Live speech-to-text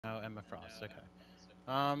I'm across. Okay.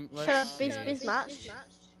 Shut Let's up, see. biz match.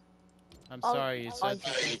 I'm Oh, sorry, you said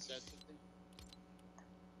something?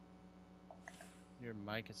 Your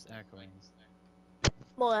mic is echoing.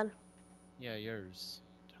 more then. Yeah, yours,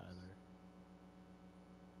 Tyler.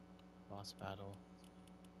 Boss battle.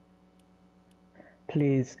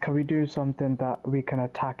 Please, can we do something that we can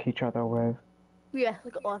attack each other with? Yeah,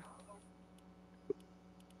 look at one.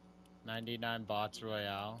 99 bots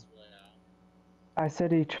royale. I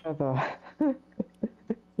said each other.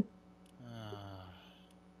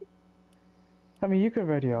 I mean, you can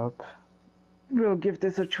ready up. We'll give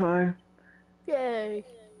this a try. Yay.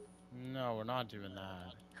 No, we're not doing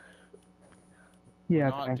that.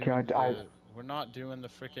 Yeah, thank you. We're not doing the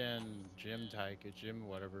freaking gym tyke, gym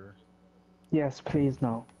whatever. Yes, please,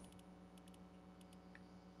 no.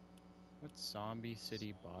 What zombie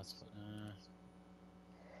city boss?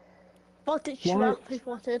 Wanted Why? Shrap,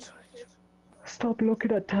 wanted. Stop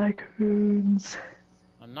looking at tycoons.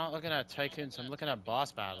 I'm not looking at tycoons. I'm looking at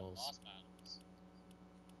boss battles.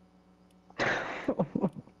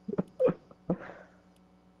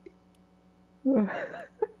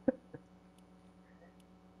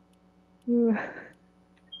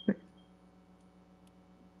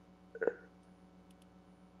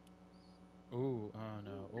 Ooh, oh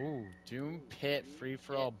no. Ooh, Doom Pit free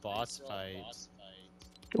for all boss fight.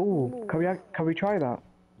 Ooh, can we try that?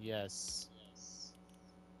 Yes.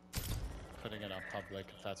 Putting it on public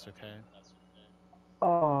if that's okay.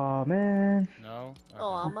 Oh man. No? Okay.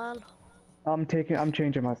 Oh man. I'm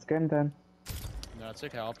changing my skin then. No, it's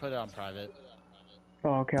okay. I'll put it on private.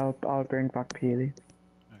 Oh, okay, I'll bring back Peely.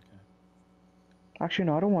 Okay. Actually,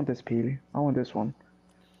 no, I don't want this Peely. I want this one.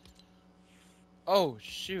 Oh,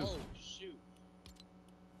 shoot.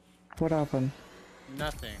 What happened?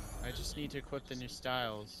 Nothing. I just need to equip the new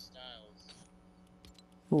styles.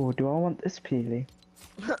 Oh, do I want this Peely?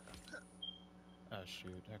 Oh,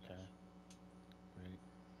 shoot. Okay. Great.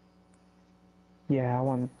 Yeah, I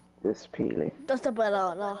want this Peely. Just a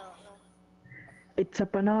banana. It's a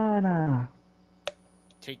banana.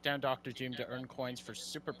 Take down Dr. Doom to earn coins for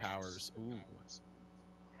superpowers. Ooh.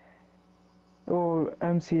 Oh,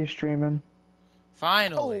 MC is streaming.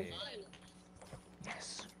 Finally! Oh.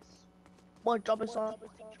 Yes. My job is on.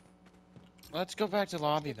 Let's go back to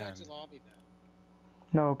lobby then.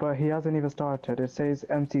 No, but he hasn't even started. It says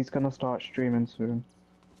MC's gonna start streaming soon.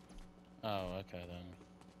 Oh, okay then.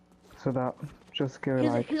 So that, just go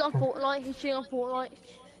like... He's on Fortnite, he's cheating on Fortnite.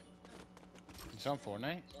 He's on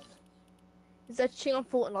Fortnite? He's cheating on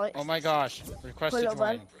Fortnite. Oh my gosh. Request to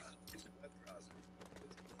join.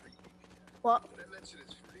 What?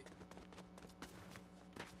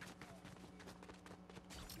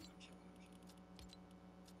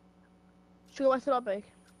 Should we go back to the lobby?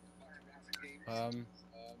 Hold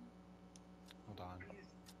on.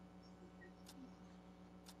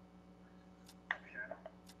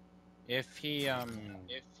 If he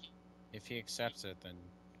accepts it, then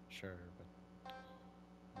sure, but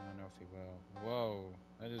I don't know if he will. Whoa,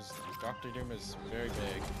 that is, Dr. Doom is very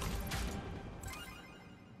big.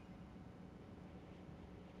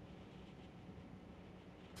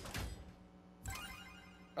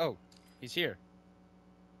 Oh, he's here.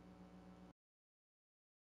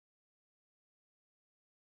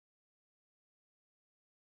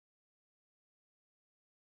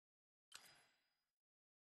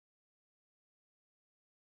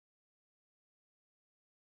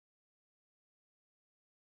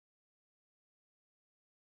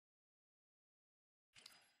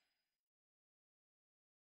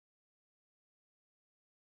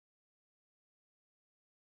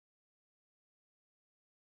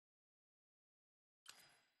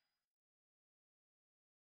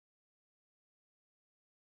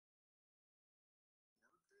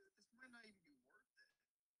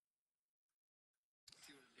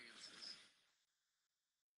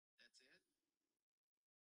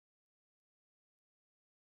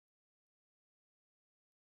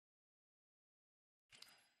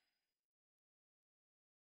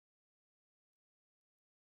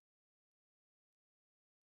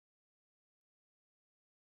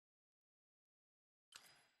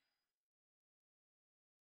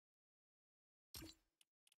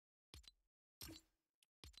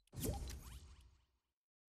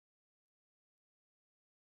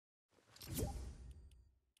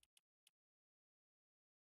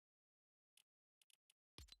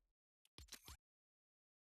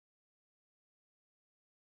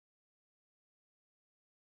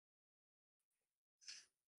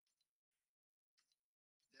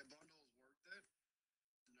 Their bundle is worth it?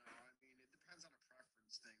 No, I mean, it depends on a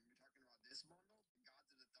preference thing. You're talking about this bundle, the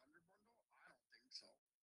Gods of the Thunder bundle? I don't think so.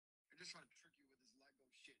 They're just trying to trick you with this Lego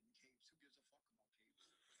shit in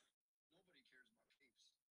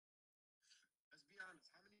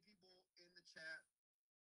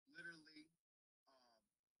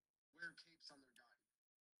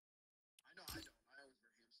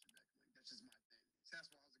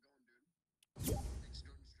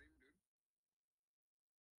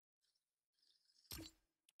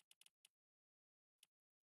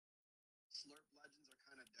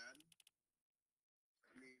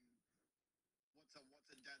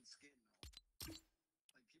that skin, though.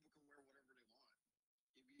 Like, people can wear whatever they want.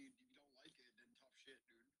 If you don't like it, then tough shit,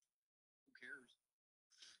 dude. Who cares?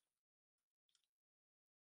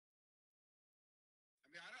 I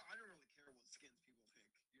mean, I don't really care what skins people pick.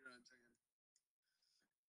 You know what I'm saying?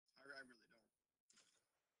 I really don't. I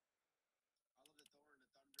love the Thor and the Thunder. It's such a good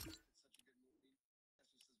movie. That's just says, "What's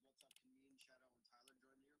up? Can me and Shadow and Tyler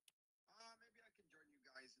join you?" Maybe I can join you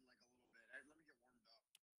guys in like a little bit. Let me get warmed up.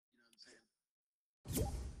 You know what I'm saying? I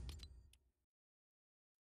only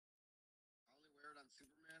wear it on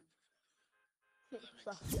Superman. Oh, that makes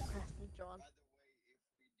sense. Question, John. By the way,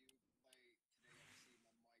 if we do play today, MC, my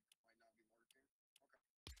mic might not be working.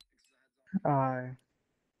 Okay. Thanks for the heads up.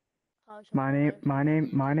 How's your My name,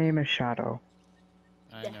 mic? my name is Shadow.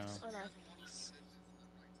 I Yes, know. I know.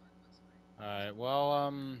 Alright,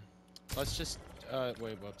 well, let's just,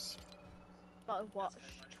 wait, whoops. But watch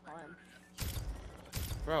time.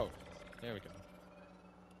 Bro, there we go.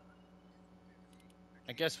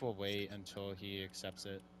 I guess we'll wait until he accepts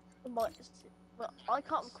it. But I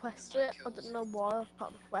can't request it. I don't know why I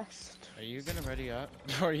can't request. Are you gonna ready up?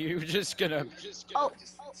 Or are you just gonna... Oh,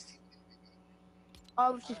 I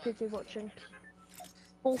was just busy watching.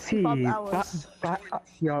 45 See, hours.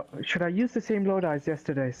 yo, should I use the same loader as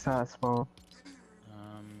yesterday, Sarspo?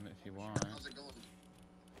 If you want. How's it going?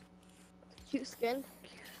 Cute skin.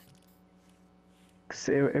 'Cause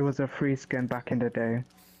it was a free skin back in the day.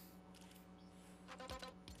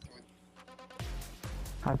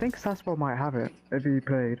 I think Sarspo might have it if he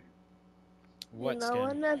played. What No, I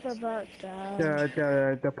skin? never backed down.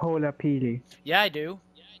 The polar peely. Yeah, I do.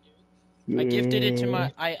 Yeah. I gifted it to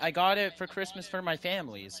my... I got it for Christmas for my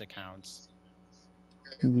family's accounts.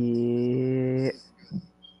 Yeah.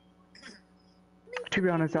 To be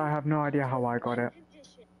honest, I have no idea how I got it.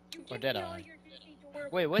 Or did I?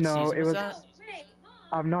 Wait, what No, season it was was. that?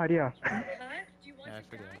 I have no idea. Yeah, I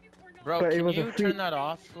forget. Bro, But it can was a you free. turn that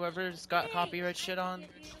off? Whoever's got copyright shit on?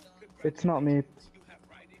 It's not me.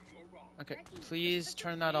 Okay, please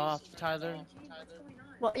turn that off, Tyler.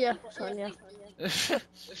 What? Yeah, Sonia.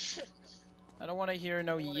 I don't want to hear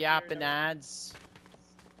no yapping ads.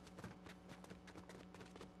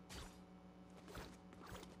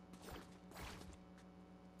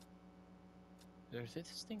 Are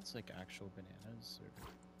these things like actual bananas? Or...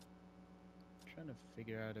 I'm trying to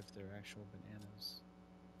figure out if they're actual bananas.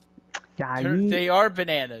 Yeah. They are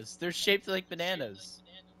bananas. They're shaped like bananas.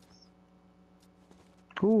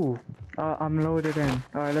 Ooh. I'm loaded in.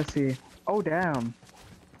 Alright, let's see. Oh, damn.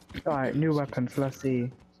 Alright, new weapons. Let's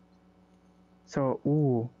see. So,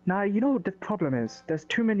 ooh. Now, you know what the problem is? There's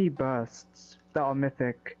too many bursts that are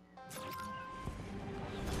mythic.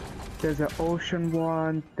 There's an ocean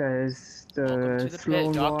one, there's Welcome the to the pit,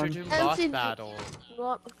 slow Dr. one. Doom boss MC battle.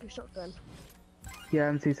 What? Okay, shotgun. Yeah,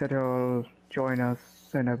 MC said he'll join us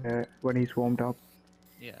in a bit when he's warmed up.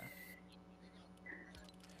 Yeah.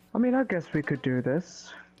 I mean, I guess we could do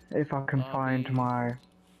this. If I can find Lobby. my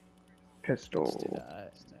Let's do pistol.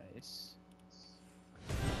 that. Nice.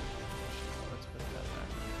 Let's put that back.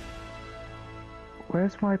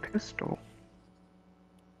 Where's my pistol?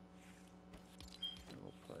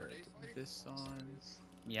 We'll put this on.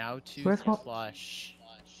 Meowtooth Where's my... plush.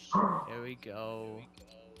 There we go.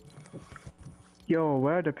 Yo,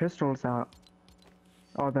 where are the pistols at?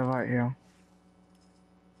 Oh, they're right here.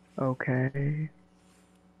 Okay.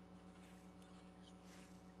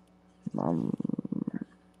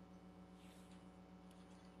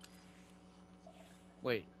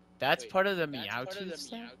 Wait, that's part of the Meowtooth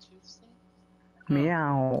thing? Huh.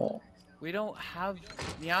 Meow. We don't have...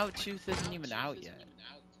 Meowtooth isn't even out yet.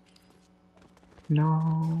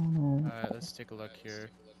 No. Alright, let's take a look here.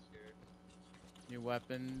 New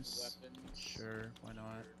weapons. Sure, why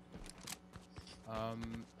not?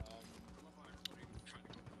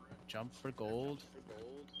 Jump for gold.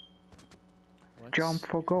 What's... Jump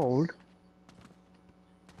for gold?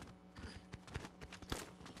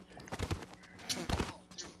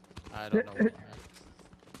 I don't know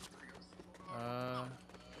why.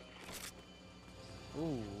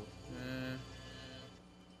 Ooh.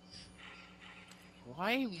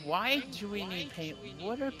 Why do we need paint?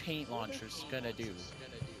 What are paint launchers gonna do?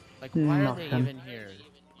 Like, why are they Nothing. even here?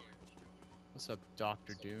 What's up,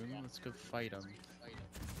 Dr. Doom? Let's go fight him.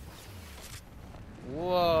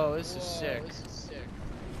 Whoa, this is sick.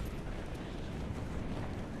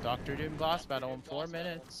 Dr. Doom boss battle in 4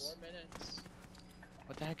 minutes.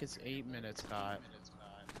 What the heck is 8 minutes got?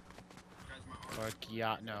 Or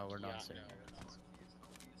yeah, no, we're not saying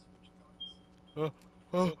it.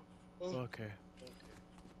 Okay.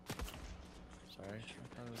 Sorry,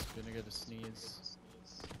 I thought I was gonna get a sneeze.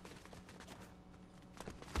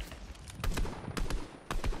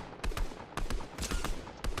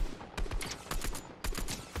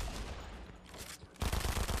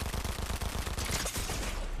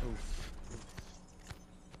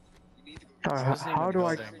 Alright, wasn't even how do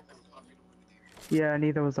I? building. Yeah,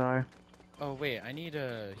 neither was I. Oh wait, I need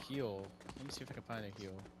a heal. Let me see if I can find a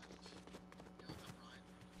heal.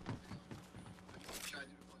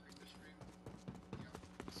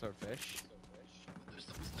 Swordfish.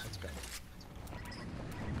 Let's go.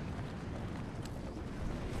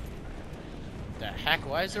 The heck?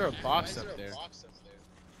 Why is there a box up there?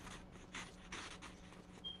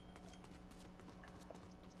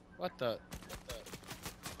 What the?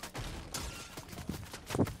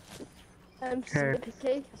 Okay.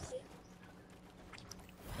 Picky.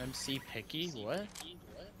 MC Picky? What?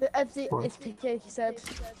 The MC What? is picky, he said.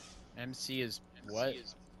 MC is what?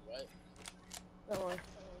 Don't worry.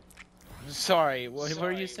 Sorry, what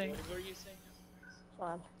were you saying?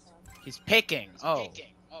 Fine. He's picking. Oh.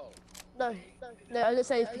 No, no, I didn't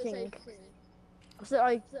say he's picking. I said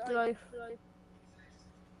I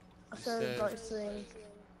said like saying.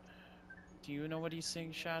 Do you know what he's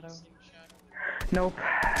saying, Shadow? Nope.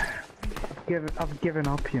 I've given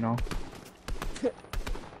up, you know.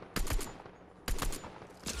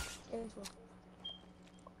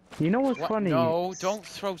 You know what's What? funny? No, don't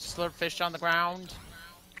throw slurpfish on the ground.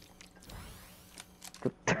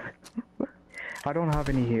 I don't have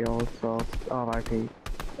any heals, so RIP. Here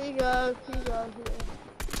you go, here you go, here.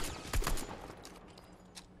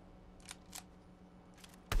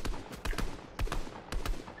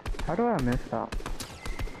 How do I miss that?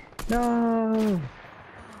 No!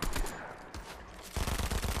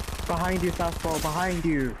 Behind you, Saspo, behind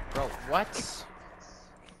you! Bro, what?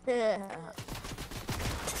 Yeah.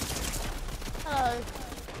 Hello.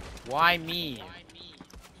 Why me?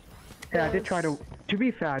 Yeah, I did try to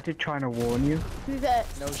be fair, I did try to warn you. Who's that?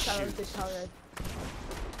 No shoot.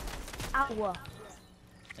 Ow.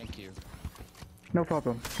 Thank you. No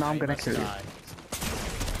problem. Now I'm You gonna must kill you. die.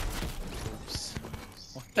 Oops.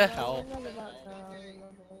 What the hell?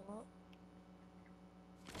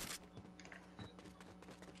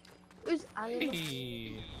 Who's Alan?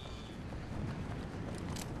 Hey.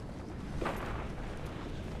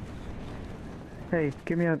 Hey,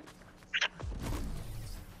 give me a...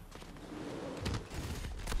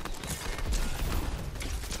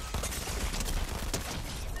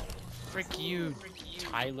 Frick you,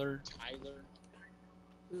 Tyler.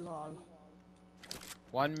 Lol.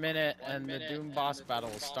 1 minute and the Doom boss battle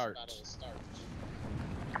will start.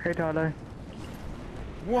 Hey, Tyler.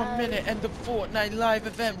 1 minute and the Fortnite live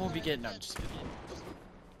event will begin. No, I'm just kidding.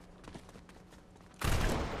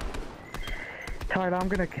 Tyler, I'm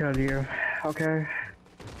gonna kill you, okay?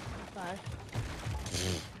 Bye.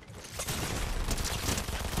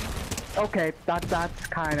 Okay, that's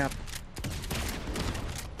kind of...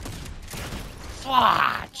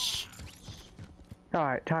 Fudge!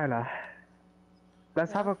 Alright, Tyler.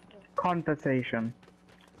 Let's have a conversation.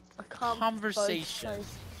 I can't Conversation.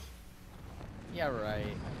 both Yeah,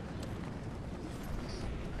 right.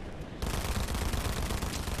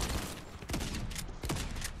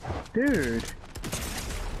 Dude!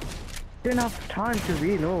 Didn't have time to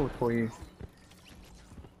reload for you.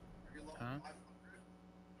 Huh?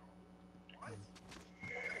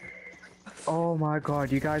 Oh my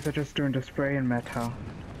god, you guys are just doing the spray and meta.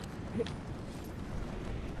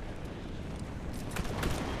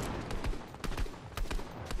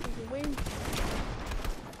 win.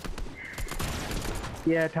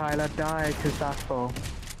 Yeah, Tyler, die to Saspo.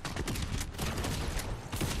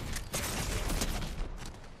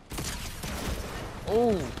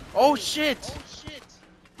 Oh! Oh shit!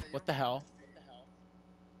 What the hell?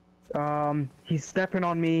 He's stepping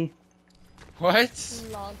on me. What?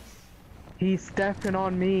 Lol. He's stepping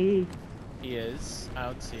on me. He is. I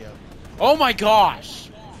don't see him. Oh my gosh!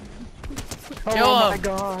 Kill Oh my him.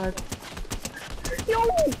 god. Yo!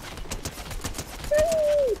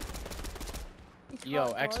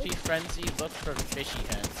 Yo, XP Frenzy, look for fishy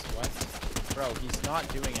heads. What? Bro, he's not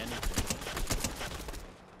doing anything.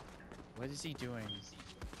 What is he doing?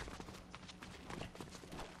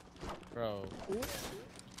 Bro.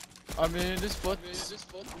 I'm in this foot.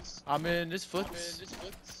 I'm in this foot.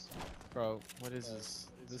 Bro, what is this?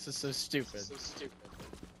 This is so stupid.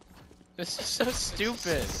 This is so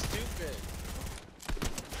stupid.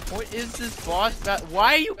 What is this boss bat?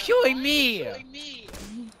 Why are you killing me?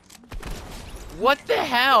 What the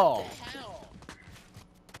hell?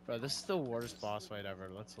 Bro, this is the worst boss fight ever.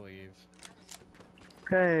 Let's leave.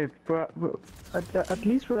 Hey, but at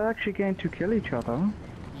least we're actually getting to kill each other.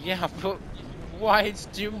 Yeah, but why is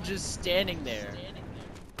Doom just standing there?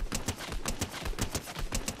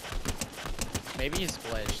 Maybe he's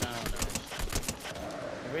glitched, I don't know.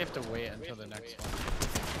 Maybe we have to wait until the next one.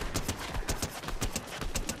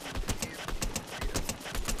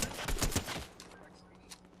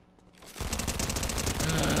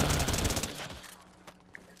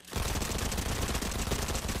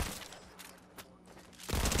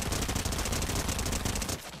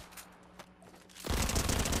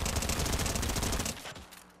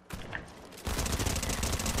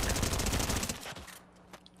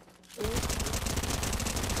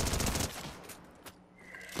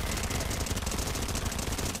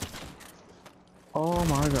 Oh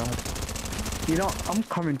my god. You know, I'm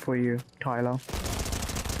coming for you, Tyler.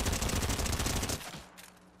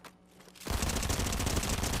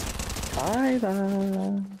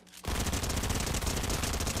 Tyler.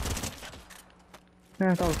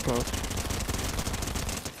 Yeah, that was close.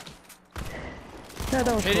 Yeah,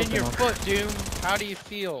 that was Hit close in your enough. foot, Doom. How do you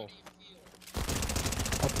feel?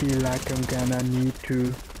 I feel like I'm gonna need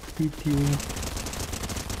to hit you.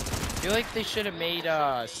 I feel like they should have made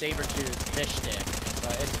Sabertooth fish stick,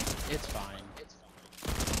 but it's fine.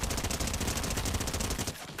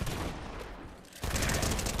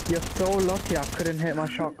 You're so lucky I couldn't hit my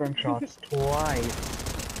shotgun shots twice.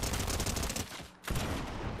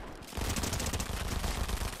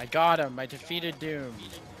 I got him. I defeated Doom.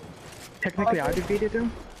 Technically, I defeated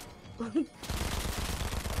him.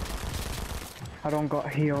 I don't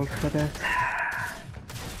got healed for this.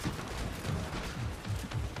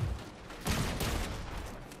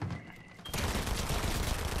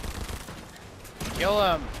 Kill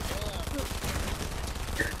him.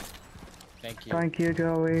 Thank you. Thank you,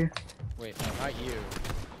 Joey. Wait, no, not you.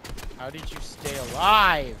 How did you stay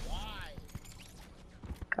alive?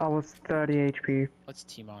 I was 30 HP. Let's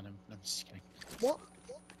team on him. No, I'm just kidding. What?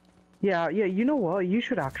 Yeah, you know what? You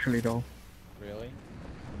should actually though. Really?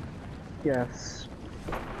 Yes.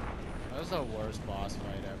 That was the worst boss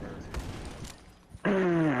fight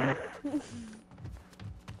ever.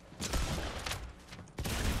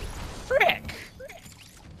 Frick!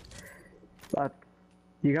 But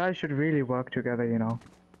you guys should really work together, you know.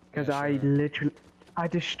 Because Yeah, I sure. literally... I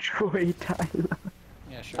destroyed Tyler.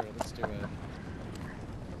 Yeah, sure, let's do it.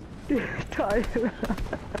 Tyler.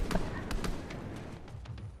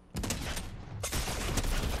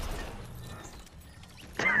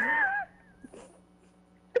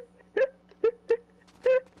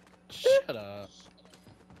 Shut up.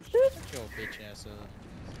 Shut your bitch ass up.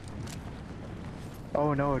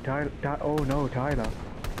 Oh no, Tyler. Oh no, Tyler.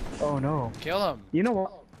 Oh no. Kill him. You know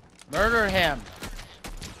what? Murder him.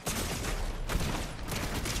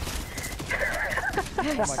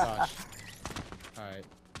 Oh my gosh. Alright.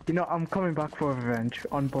 You know, I'm coming back for revenge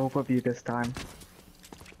on both of you this time.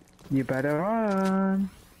 You better run.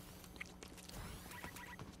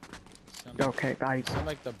 Okay, bye. Sound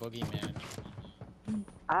like the boogeyman.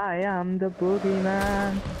 I am the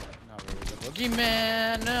boogeyman. Not really the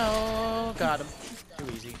boogeyman. No, got him. Too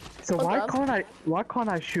easy. So Oh, why God. can't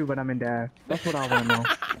I shoot when I'm in there? That's what I wanna know.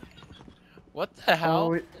 What the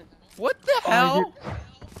hell? Oh, What the Oh, hell?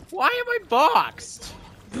 Why am I boxed?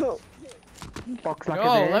 box like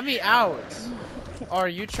No, a let bitch. me out. Or are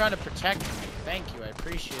you trying to protect me? Thank you, I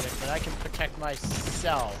appreciate it, but I can protect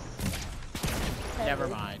myself. Never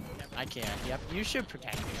mind. I can't. Yep, you should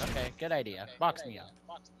protect me. Okay, good idea. Box me up.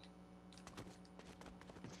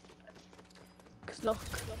 Look.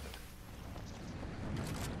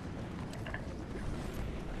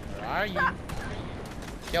 Where are you?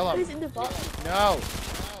 Kill He's him. in the box. No.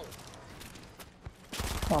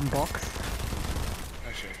 I'm boxed.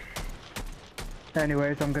 Oh shit.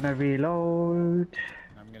 Anyways, I'm gonna reload.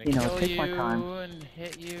 I'm gonna You know, kill take my time. you and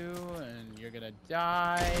hit you, and you're gonna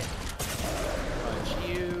die. Punch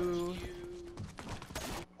you.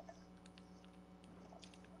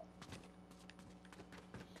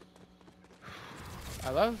 I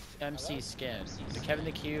love MC skin. The Kevin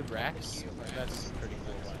the Cube Rex. That's a pretty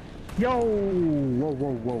cool one. Yo! Whoa,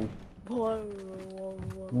 whoa, whoa. Whoa.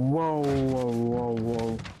 Whoa, whoa, whoa,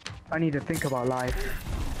 whoa. I need to think about life.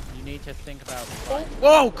 You need to think about.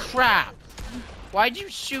 Whoa, crap! Why'd you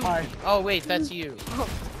shoot Hi. me? Oh wait, that's you.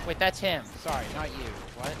 Wait, that's him. Sorry, not you.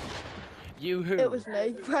 What? You who? It was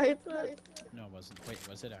me, right? No, it wasn't. Wait,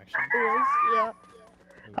 was it actually? It was, yeah.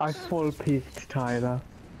 I Oops. full peaked Tyler.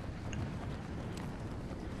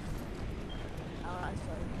 Alright,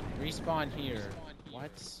 sorry. Respawn here.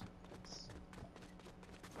 What?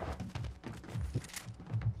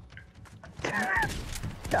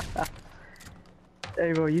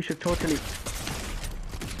 Hey bro, you should totally...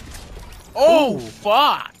 Oh, Ooh.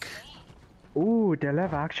 fuck! Ooh, the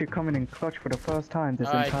lever actually coming in clutch for the first time this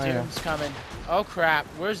Alright, entire... Doom's coming. Oh crap,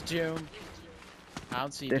 where's Doom? I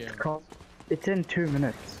don't see It's Doom. It's in 2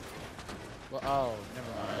 minutes. Well, oh,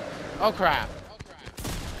 never mind. Oh crap.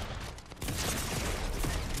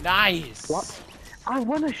 Nice! What? I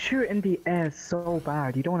wanna shoot in the air so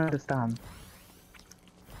bad, you don't understand.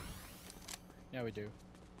 Yeah, we do.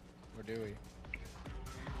 Or do we?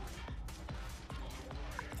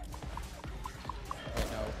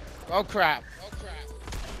 Wait, no. Oh crap!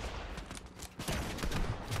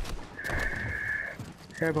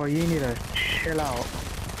 Hey bro, you need to chill out.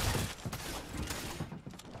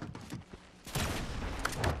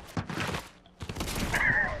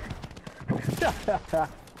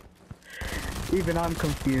 Even I'm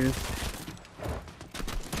confused.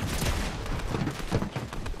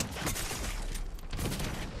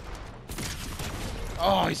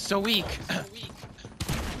 Oh, he's so weak.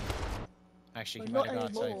 Actually, he Well, might not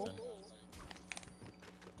have got anymore. siphoned.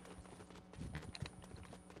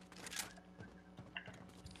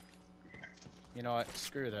 You know what?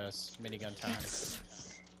 Screw this. Minigun time.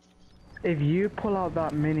 If you pull out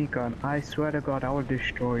that minigun, I swear to God, I will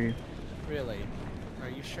destroy you. Really? Are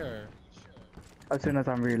you sure? As soon as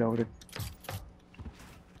I'm reloaded.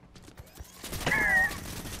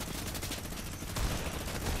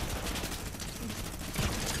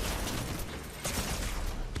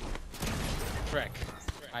 Frick.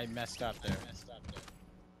 I messed up there.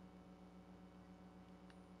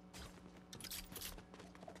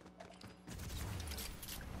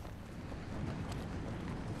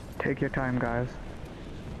 Take your time, guys.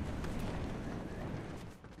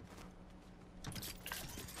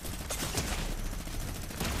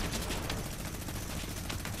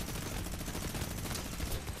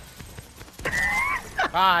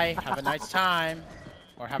 Bye. Have a nice time.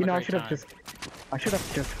 Or have You a know, great time. I should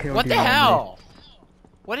have just killed What you the normally. hell?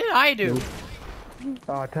 What did I do?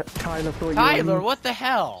 Tyler thought Tyler, you what the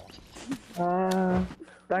hell? were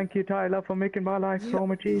thank you, Tyler, for making my life so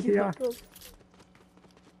much easier.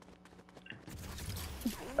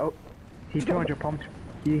 Oh, he 200 pumped.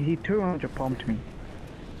 He 200 pumped me.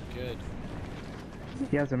 Good.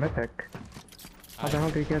 He has a mythic. How the hell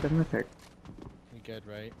did he get a mythic? We good,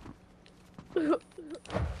 right?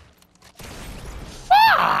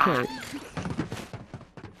 Okay,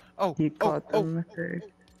 Oh, he got the oh. mythic.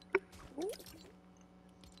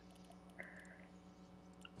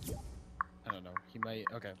 I don't know. He might.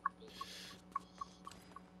 Okay.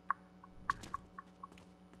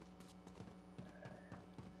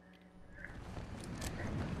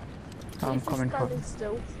 I'm He's just coming for standing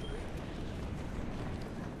still.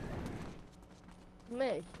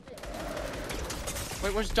 Me.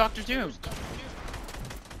 Wait, where's Doctor Doom?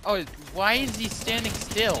 Oh, why is he standing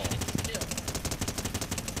still?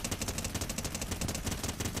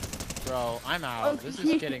 Bro, I'm out. This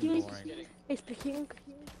is getting boring. He's picking.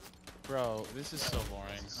 Bro, this is so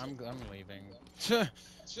boring. I'm leaving.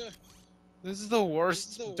 This is the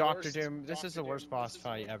worst Doctor Doom. This is the worst boss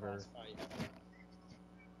fight ever.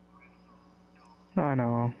 I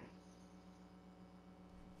know.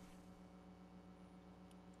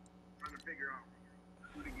 Trying to figure out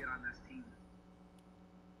who to get on this team.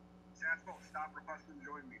 Saspo, stop requesting to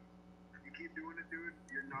join me. If you keep doing it, dude,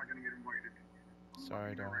 you're not gonna get invited.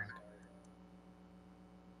 Sorry, dog.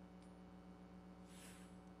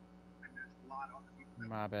 And there's a lot of other people.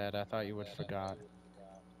 My bad. I thought you would forgot.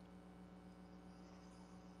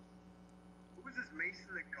 Who is this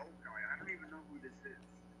Mason the Goat guy? I don't even know who this is.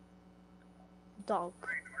 Dog.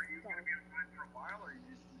 Ryan, are you gonna be online for a while, or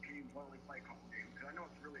can you only play a couple games? Because I know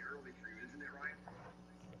it's really early for you, isn't it, Ryan?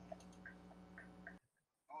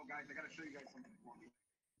 Oh, guys, I gotta show you guys something for me.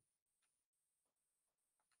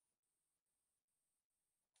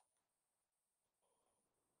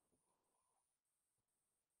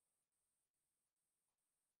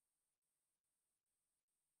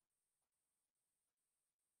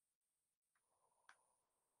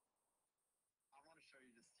 I want to show you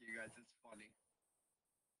this to you guys. It's funny.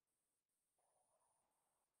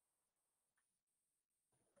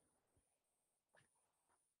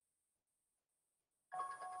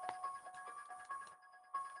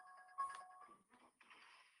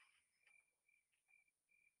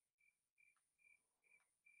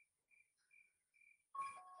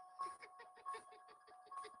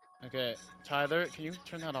 Okay, Tyler, can you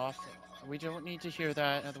turn that off? We don't need to hear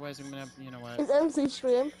that, otherwise I'm gonna, you know what? Is MC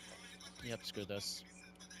stream? Yep, screw this.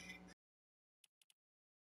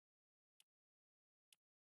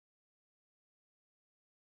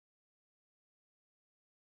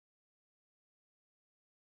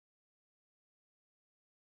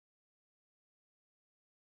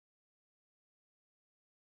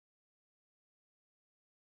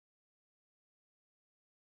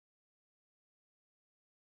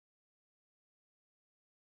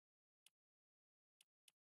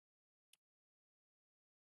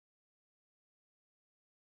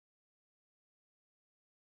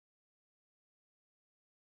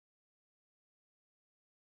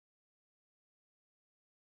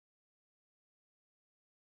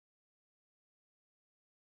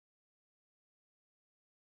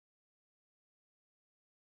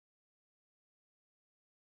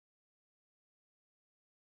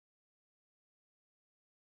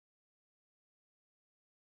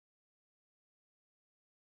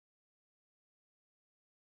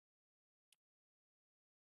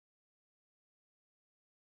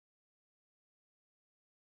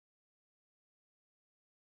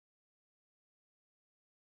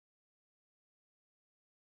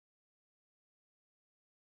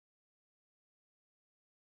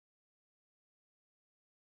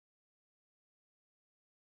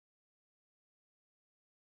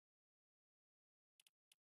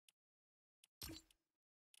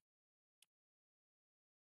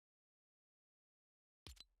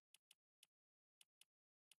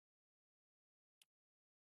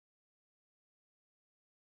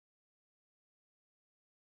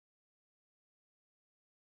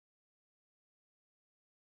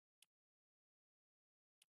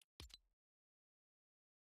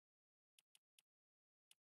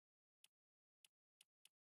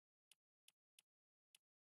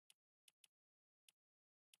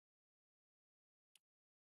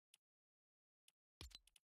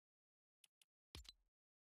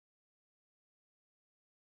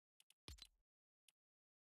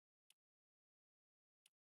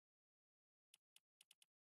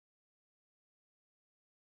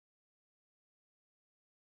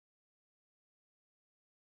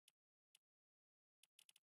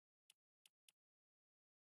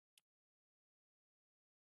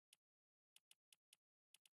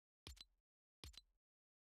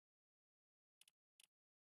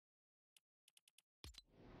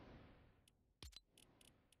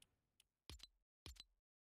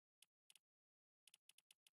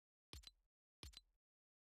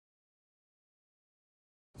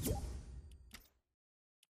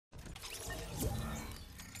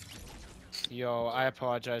 Yo, I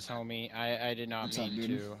apologize, homie. I did not What's up, mean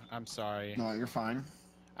dude? to. I'm sorry. No, you're fine.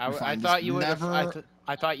 I, You're I fine. thought Just you would have. never.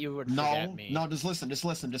 I thought you would forget No, me. no. Just listen. Just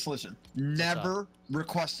listen. Just listen. Never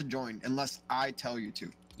request to join unless I tell you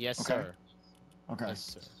to. Yes, Okay. sir. Okay. Yes,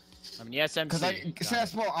 sir. I'm the SMC. Because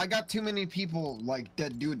Got it. I got too many people like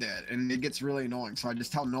that do that, and it gets really annoying. So I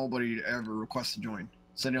just tell nobody to ever request to join,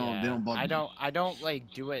 so they don't bug me. I don't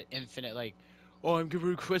like do it infinite like. Oh, I'm gonna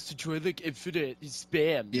request to join like infinite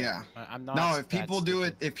spam. Yeah. I'm not. No, if that people do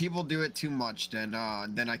stupid. if people do it too much, then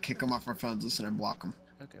I kick them off our friends list and I block them.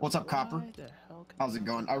 Okay, What's up, Copper? why the hell can How's it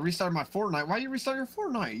going? I restarted my Fortnite. Why you restart your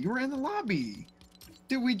Fortnite? You were in the lobby.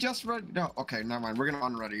 Dude, we just read. No, okay, never mind. We're gonna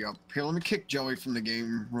unready up. Here, let me kick Joey from the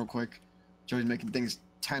game real quick. Joey's making things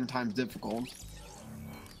 10 times difficult.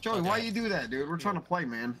 Joey, Okay. why you do that, dude? We're trying to play,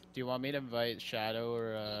 man. Do you want me to invite Shadow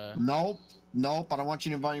or Nope. Nope. I don't want you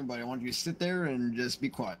to invite anybody. I want you to sit there and just be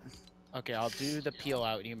quiet. Okay, I'll do the peel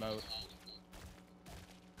out emote.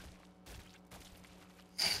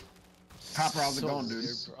 Copper, how's it So going, dude?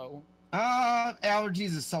 weird, bro.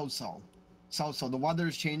 Allergies is so-so. So-so. The weather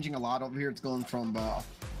is changing a lot over here. It's going from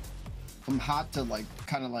hot to like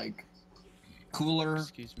kind of like cooler.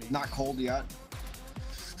 Excuse me. Not cold yet.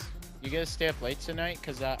 You gonna stay up late tonight?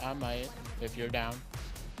 Cause I might, if you're down.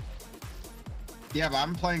 Yeah, but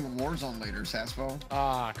I'm playing Warzone later, Saspo.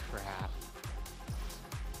 Ah, crap.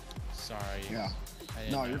 Sorry. Yeah. I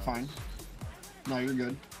didn't No, you're know. fine. No, you're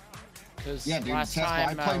good. Cause Yeah, dude. last Saspo,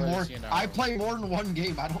 time I play was, more. you know, I play more than one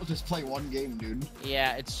game. I don't just play one game, dude.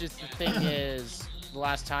 Yeah, it's just the thing is, the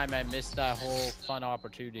last time I missed that whole fun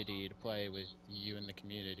opportunity to play with you in the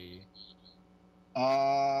community.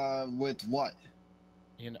 With what?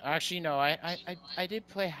 You know, actually no, I did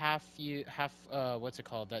play half what's it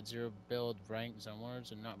called, that zero build ranked Zone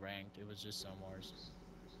Wars, and not ranked, it was just Zone Wars.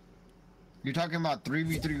 You're talking about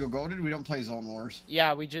 3v3 Go Goated? We don't play Zone Wars.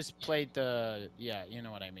 Yeah, we just played yeah, you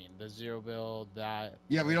know what I mean, the zero build, that.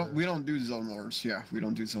 Yeah, we don't do Zone Wars. Yeah, we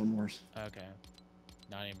don't do Zone Wars. Okay.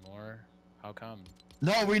 Not anymore. How come?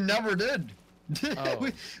 No, we never did. Oh,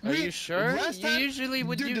 are you sure? Last You time, usually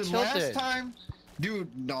would dude, do the tilted. last time, dude,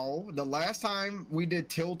 no, the last time we did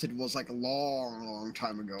tilted was like a long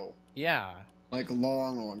time ago. Yeah. Like a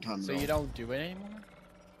long time So ago. you don't do it anymore?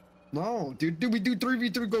 No, dude, we do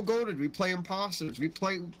 3v3 Go Goated. We play imposters. We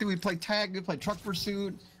play tag. We play truck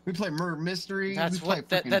pursuit. We play murder mystery. That's we play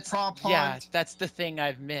what that's prop yeah, hunt. that's the thing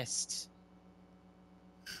I've missed.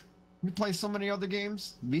 We play so many other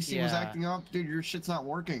games. VC was Yeah. acting up, dude. Your shit's not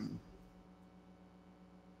working.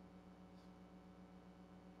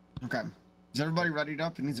 Okay, is everybody readied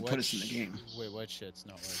up? It needs to put us in the game. Wait, what shit's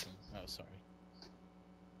not working? Oh, sorry.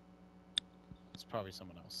 It's probably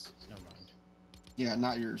someone else. Never mind. Yeah,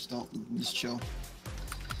 not yours. Don't just chill.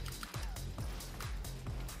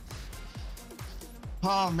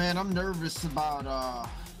 Oh man, I'm nervous about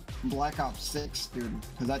Black Ops 6, dude,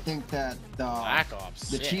 because I think that Black Ops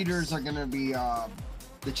the 6. cheaters are gonna be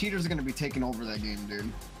taking over that game,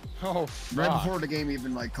 dude. Oh, Right fuck. before the game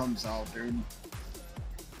even like comes out, dude.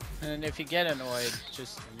 And if you get annoyed,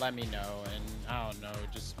 just let me know, and I don't know,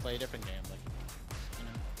 just play a different game, like, you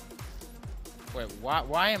know. Wait,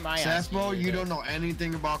 why am I asking Saspo, you this? don't know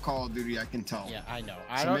anything about Call of Duty, I can tell. Yeah, I know.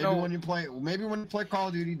 I So don't maybe know. maybe when you play Call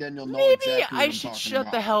of Duty, then you'll know Maybe exactly what I I'm should talking shut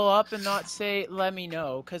about. the hell up and not say let me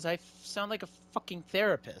know, because I sound like a fucking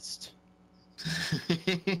therapist.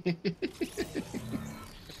 Like,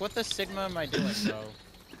 what the sigma am I doing, bro?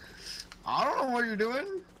 I don't know what you're doing.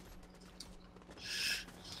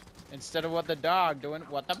 Instead of what the dog doing,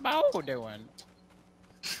 what the bow doing?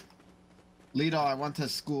 Lito, I went to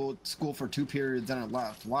school for 2 periods and I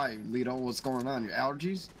left. Why, Lito? What's going on? Your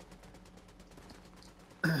allergies?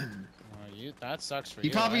 That sucks for He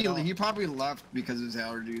you. probably left because of his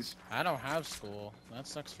allergies. I don't have school. That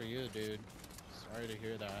sucks for you, dude. Sorry to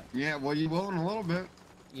hear that. Yeah, well, you will in a little bit.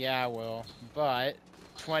 Yeah, I will. But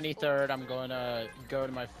 23rd, I'm going to go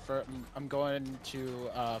to I'm going to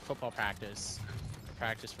football practice.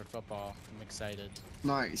 Practice for football. I'm excited.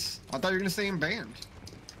 Nice. I thought you were gonna stay in band.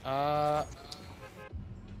 I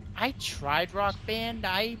tried rock band.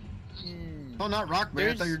 Oh, not rock band.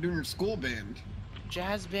 I thought There's- you were doing your school band.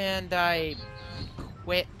 Jazz band. I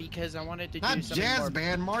quit because I wanted to Not do something jazz more.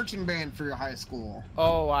 band, marching band for your high school.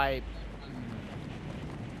 Oh, I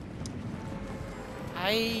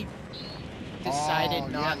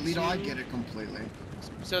decided not yeah, Lito, to. I get it completely.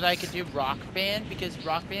 So that I could do rock band, because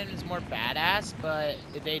rock band is more badass, but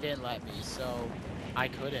they didn't let me, so I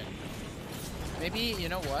couldn't. Maybe, you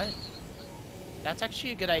know what? That's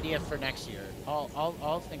actually a good idea for next year.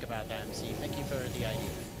 I'll think about that, MC. Thank you for the idea.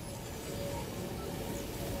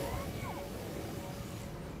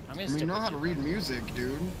 I'm gonna I mean, stick you know with how to read music,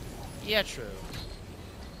 dude. Yeah, true.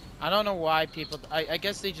 I don't know why people. I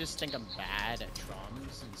guess they just think I'm bad at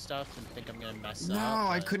drums and stuff and think I'm gonna mess up. No,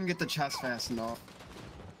 I but- couldn't get the chest fast enough.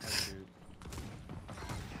 Oh, shoot.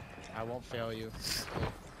 I won't fail you.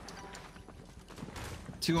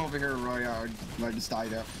 Two over here, Roy. I just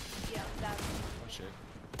died up. Yeah, that's Oh shit.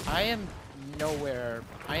 I am nowhere.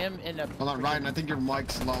 I am in a. Hold on, Ryan. I think your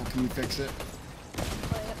mic's low. Can you fix it?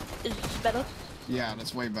 is this better? Yeah,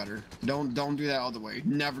 that's way better. Don't do that other way.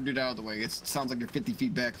 Never do that other way. It sounds like you're 50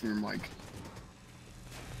 feet back from your mic.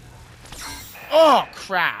 Oh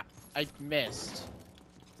crap! I missed.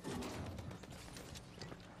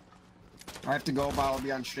 I have to go, but I'll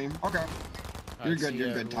be on stream. Okay. You're good.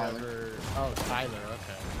 You're good, Tyler. Whoever... Oh, Tyler.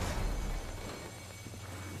 Okay.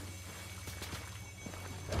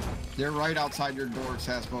 They're right outside your door,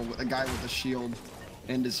 Saspo, with a guy with a shield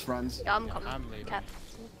and his friends. Yeah, I'm coming. I'm leaving. Okay.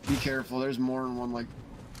 Be careful. There's more than one like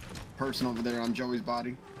person over there on Joey's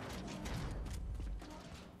body.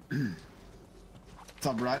 What's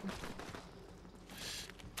up, Brett?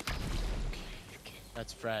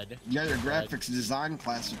 That's Fred. Yeah, your graphics design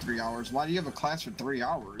class for 3 hours. Why do you have a class for 3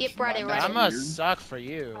 hours? Yeah, Brett, That's I must weird. suck for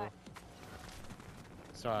you.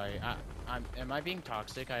 Sorry. Am I being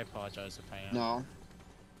toxic? I apologize if I am. No.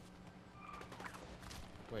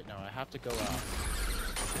 Wait, no. I have to go out.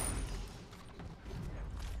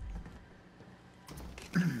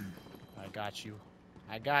 I got you.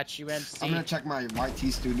 I got you, MC. I'm gonna check my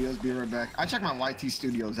YT studios. Be right back. I check my YT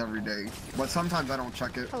studios every day, but sometimes I don't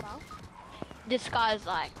check it. Hello. This guy's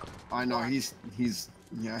like. I know What? he's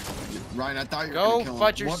yeah. Ryan, I thought you were Go gonna kill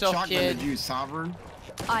fudge him. yourself, What shotgun kid. did you use? Sovereign?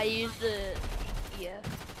 I use the. Yeah.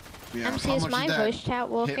 Yeah. MC, how is much my did that voice chat hit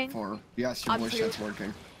working? for? Yes, your I'm voice through. chat's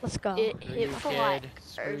working. Let's go. It Screw hit you, for kid. like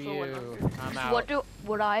Screw over you. 100. I'm out.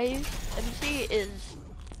 What I MC is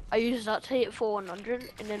I use that to hit for 100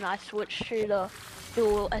 and then I switch to the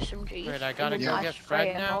dual SMG. Wait, I gotta and go then I get spray Fred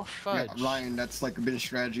him now? off. Yeah, Fudge. Ryan, that's like been a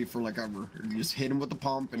strategy for like ever. You just hit him with the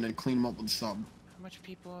pump and then clean him up with the sub. How much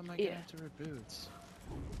people am I gonna Yeah. have to reboot?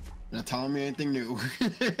 Not telling me anything new.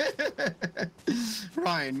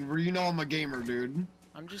 Ryan, you know I'm a gamer, dude.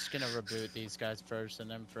 I'm just gonna reboot these guys first and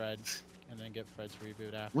then Fred. And then get Fred's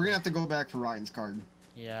reboot after. We're gonna have to go back for Ryan's card.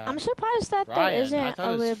 Yeah. I'm surprised that Ryan, I there isn't thought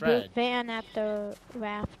a it was reboot Fred. van at the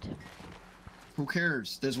raft. Who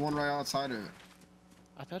cares? There's one right outside of it.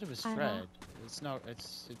 I thought it was I know. Fred. It's no.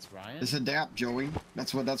 It's Ryan. Just adapt, Joey.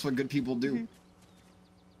 That's what good people do. Mhm.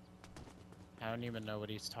 I don't even know what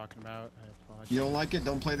he's talking about. I apologize. You don't like it?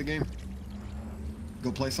 Don't play the game.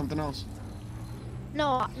 Go play something else.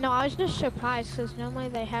 No, I was just surprised because normally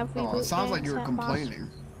they have reboot Oh, it sounds like vans you were at complaining.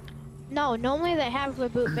 Boss. No, normally they have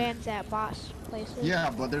reboot vans at boss places. Yeah,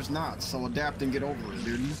 but there's not. So adapt and get over it,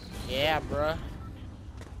 dude. Yeah, bruh.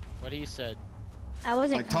 What he said. I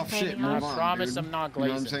wasn't Like, tough shit, complaining. I move was- on, promise dude. I'm not You know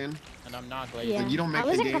what I'm glazing. saying? And I'm not glazing. Yeah. Like, you don't I make the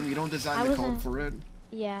wasn't game, com- you don't I design the code wasn't- for it.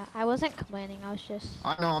 Yeah, I wasn't complaining. I was just.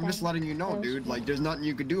 I know, I'm just saying letting you know, that was dude. cool. Like, there's nothing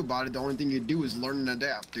you can do about it. The only thing you do is learn and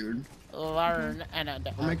adapt, dude. Learn and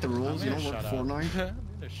adapt. Don't make the rules, I'm you gonna don't work shut up. Fortnite. I'm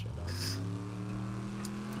gonna shut up.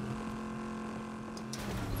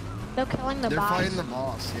 They're killing the They're boss. fighting the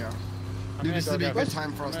boss, yeah. I'm Dude, gonna this go would be a get- good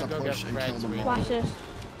time for us I'm to gonna go push get and kill Fred's them all. Watch this.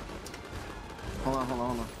 Hold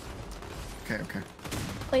on. Okay.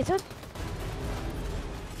 Later.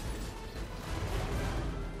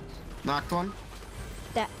 Knocked one.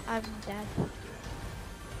 I'm dead.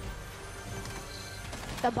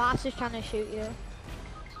 The boss is trying to shoot you.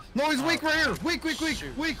 No, he's weak right here. Weak.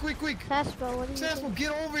 Shoot. Weak. Saspo, what are you Saspo, doing?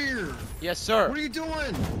 get over here. Yes, sir. What are you doing?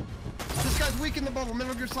 This guy's weak in the bubble.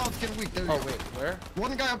 Metal Gear Solid's getting weak. There you Oh go. wait, where?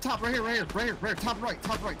 One guy up top, right here. Top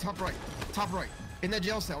right. In that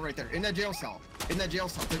jail cell right there. In that jail cell.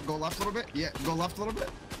 Go left a little bit. Yeah, go left a little bit.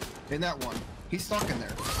 In that one. He's stuck in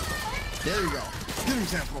there. There you go. Get him,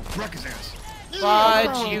 Saspo. Wreck his ass.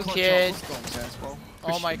 Fudge, you Clutch kid. up. Let's go, Saspo.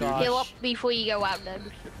 Oh my Push, dude. gosh. Heal up before you go out there.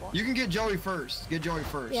 You can get Joey first.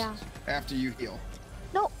 Yeah. After you heal.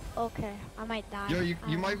 No. Okay, I might die. Joey, you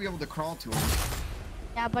I don't might know. be able to crawl to him.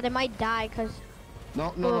 Yeah, but it might die because.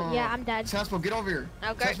 No. Yeah, I'm dead. Saspo, get over here.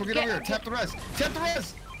 Okay, Saspo, get get- over here. Tap the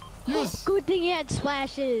res. Yes. Good thing he had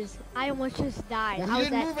splashes. I almost just died. Well, I he was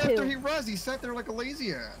didn't move at 2. after he res. He sat there like a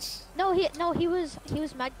lazy ass. No, he was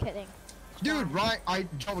med kitting. Dude,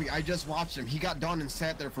 Joey, I just watched him. He got done and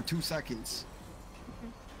sat there for 2 seconds.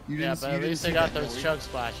 You Yeah, didn't, but you at didn't least see I got that, those Joey. chug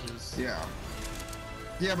splashes. Yeah.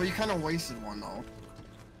 Yeah, but you kind of wasted one though.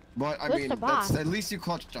 But I Where's mean, the boss? that's, at least you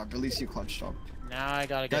clutched up. Now I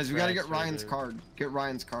gotta get. Guys, we gotta Fred's get Ryan's reboot. card. Get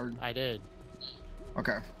Ryan's card. I did.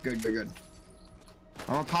 Okay, good.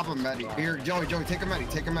 I'm gonna pop a medi. Here, Joey, take a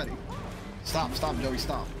medi. Stop, Joey,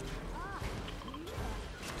 stop.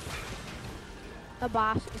 the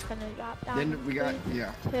boss is gonna drop down. Then we got, Three,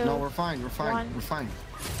 yeah. two, No, we're fine, we're fine, one. we're fine.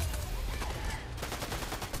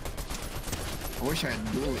 I wish I had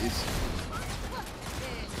dualies.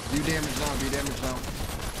 Do damage now, do damage now.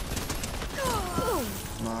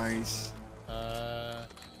 Nice.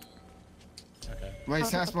 Okay. Wait,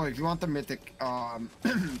 Sasmo, if you want the mythic, I'll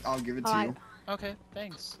give it to you. Okay,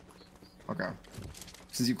 thanks. Okay.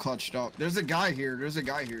 Since you clutched up. There's a guy here, there's a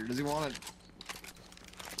guy here. Does he want it?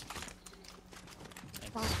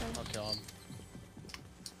 Thanks. I'll kill him.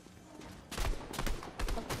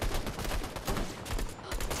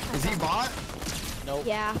 Is he bot? Nope.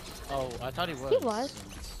 Yeah, Oh, I thought he was. He was.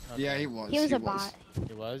 Okay. Yeah, he was. he was a bot.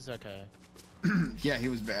 He was? Okay. Yeah, he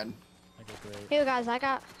was bad. Okay, great. Here guys, I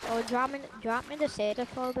got. Oh, drop me the Santa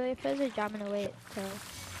for the fizz. Drop me the weight.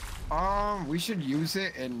 So. We should use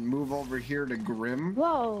it and move over here to Grim.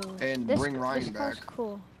 Whoa. And this, bring Ryan this back. car's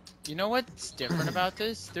cool. You know what's different about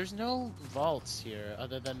this? There's no vaults here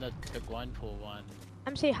other than the Gwenpool one.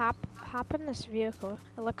 MC, hop in this vehicle.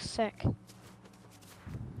 It looks sick.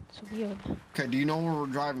 It's weird. Okay, do you know where we're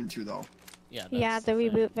driving to though? Yeah. Yeah, that's the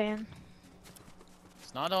thing. reboot van.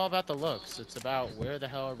 It's not all about the looks. It's about where the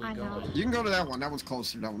hell are we I know. going? You can go to that one. That one's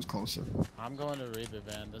closer. That one's closer. I'm going to Reboot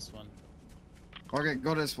Van. This one. Okay,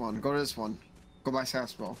 go to this one. Go to this one. Go by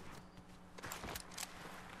Saspo.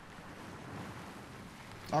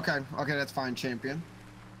 Okay, okay, that's fine, champion.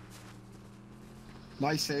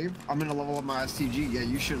 Nice save. I'm gonna level up my STG. Yeah,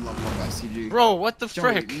 you should level up STG. Bro, what the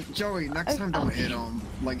Joey, frick? Joey, next time don't hit him.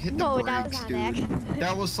 Like, hit the No, that brakes, was on dude. accident.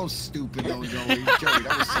 That was so stupid, though, Joey. Joey,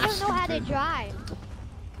 that was so I don't know how to stupid. drive.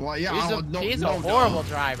 Well, yeah, He's a no horrible doubt.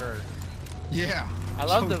 driver. Yeah. I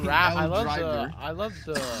love the Joey, rap. I L love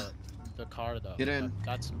driver. the car though. Get in.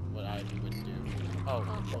 That's what I would do. Oh,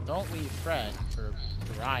 well, don't leave Fred for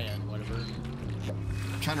Ryan, whatever.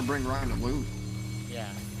 Trying to bring Ryan to loot. Yeah.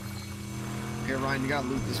 Okay, Ryan, you gotta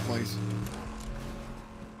loot this place.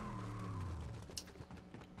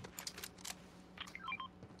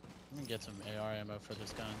 Let me get some AR ammo for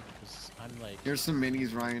this gun, because I'm like... Here's some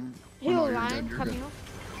minis, Ryan. Oh, Yo, no, you're Ryan, good, you're come good. here.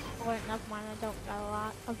 Oh, wait, never mind. I don't got a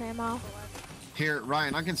lot of ammo. Here,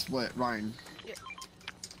 Ryan, I can split. Ryan. Yeah.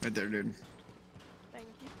 Right there, dude. Thank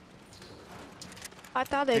you. I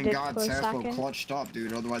thought they Thank did God for a Saspo second. clutched up,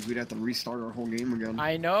 dude. Otherwise, we'd have to restart our whole game again.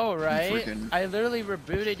 I know, right? Frickin'. I literally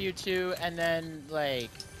rebooted you two, and then, like...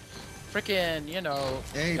 Frickin', you know,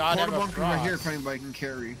 Hey, got porta Emma bunker right here if Frost. anybody can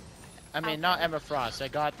carry. I mean, not Emma Frost. I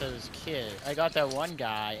got those kids. I got that one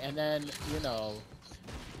guy, and then, you know,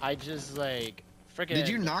 I just, like... Frickin'... Did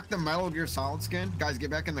you knock the Metal Gear Solid skin? Guys, get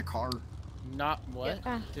back in the car. Not what?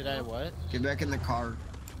 Yeah. Did I what? Get back in the car.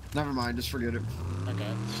 Never mind, just forget it.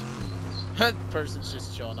 Okay. That person's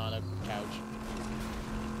just chilling on a couch.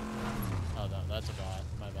 Oh no, that's a bot.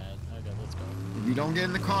 My bad. Okay, let's go. If you don't get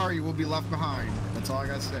in the car, you will be left behind. That's all I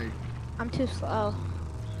gotta say. I'm too slow.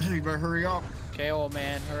 You better hurry up. Okay, old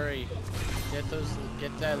man, hurry. Get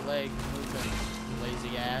that leg moving,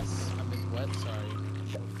 lazy ass. I mean, what? Sorry.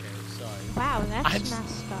 Okay, sorry. Wow, that's I'm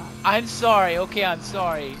messed up. I'm sorry. Okay, I'm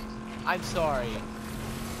sorry. I'm sorry.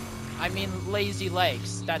 I mean, lazy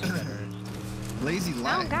legs. That's better. Lazy I don't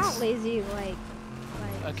legs. got lazy like.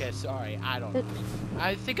 Okay, sorry. I don't. It-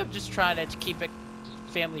 I think I'm just trying to keep it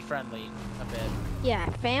family friendly a bit. Yeah,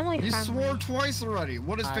 family You friendly. swore twice already.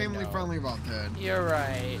 What is I family know. friendly about that? You're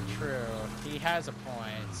right, true. He has a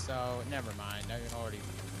point, so never mind. I already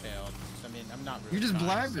failed. I mean, I'm not really You're just trying,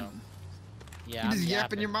 blabbing. so- Yeah, You're just I'm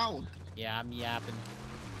yapping your mouth. Yeah, I'm yapping.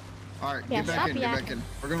 Alright, Yeah, get back stop in, get back yapping. in.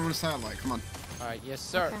 We're going to the satellite. Come on. Alright, yes,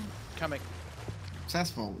 sir. Okay. Coming.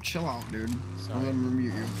 Sassful, chill out, dude. Sorry. I'm gonna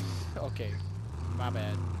mute you. Okay. My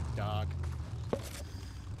bad, dog.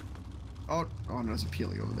 Oh no, there's a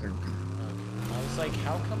peely over there. Okay. I was like,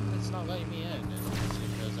 how come it's not letting me in? And it's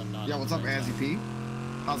because I'm not. Yeah, what's up, Azzy P?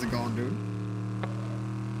 How's it going, dude?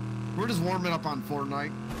 We're just warming up on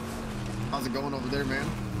Fortnite. How's it going over there, man?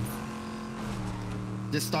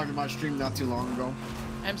 Just started my stream not too long ago.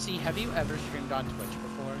 MC, have you ever streamed on Twitch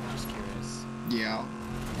before? Just curious. Yeah,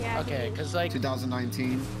 Yeah, Okay, dude. cause like,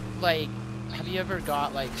 2019. have you ever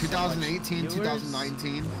got like so much 2018, viewers?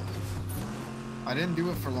 2019. I didn't do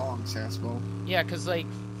it for long, Saspo. Yeah, cause like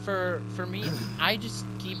for me, I just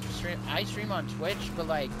keep I stream on Twitch, but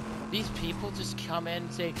like these people just come in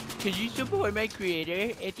and say, "Could you support my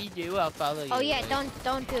creator? If you do, I'll follow you." Oh yeah, Like,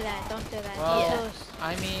 don't do that. Don't do that. Well, Those-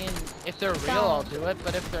 I mean, if they're real, I'll do it.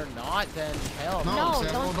 But if they're not, then hell No, no. No,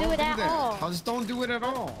 Saspo, don't do it at that. all. Just don't do it at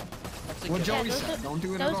all. That's a What good Joey those said, are- don't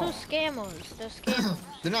do it at Those all. are scammers. They're scammers.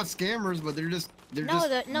 They're not scammers, but they're No, just they're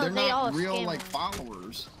they're they all not real like scammers.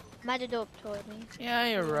 followers. Might have doped toward me. Yeah,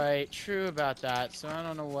 you're right. True about that. So I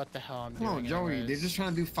don't know what the hell I'm No, doing. Joey, they're anyways. just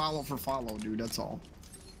trying to do follow for follow, dude. That's all.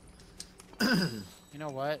 You know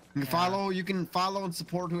what? You can you can follow and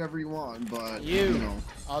support whoever you want, but you know.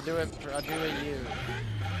 I'll do it. I'll do it. You.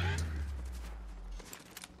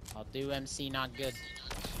 I'll do MC not good.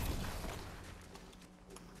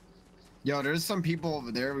 Yo, there's some people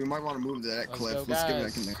over there. We might want to move to that Let's cliff. go, Let's get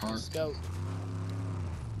guys. back in the car. Let's go.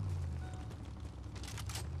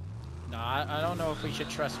 No, I don't know if we should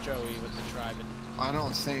trust Joey with the tribe. I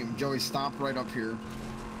know, same. Joey, stop right up here.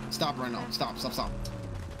 Stop right now. Stop, stop, stop.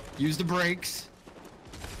 Use the brakes.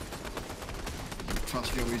 Don't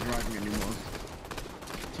trust Joey's driving anymore.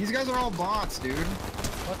 These guys are all bots, dude.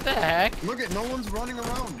 What the heck? Look at no one's running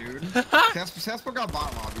around, dude. Saspo got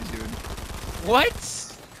bot lobbies, dude. What?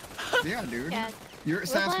 Yeah, dude. Yeah. You're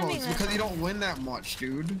Saspo. blaming It's them. because you don't win that much,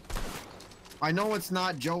 dude. I know it's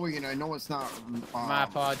not Joey, and I know it's not. My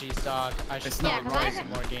apologies, dog. I should It's start not playing right. some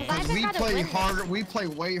more games. I Because haven't we got a play win. harder. We play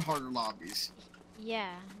way harder lobbies.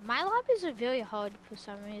 Yeah, my lobbies are very hard for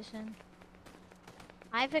some reason.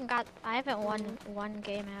 I haven't won one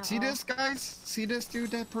game at See all. this, guys? See this,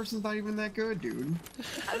 dude? That person's not even that good, dude.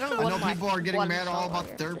 I don't I know know what people are getting one mad all solo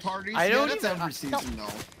about is. third parties. I don't yeah, that's even- every season, though.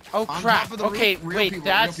 Oh On crap. top of the roof, Okay, real wait, people,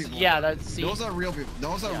 that's real people. yeah, that's see. Those are real people.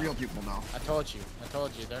 Those are Yeah. real people now. I told you.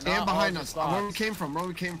 They're Stand not behind all us. just Where we bots. came from. Where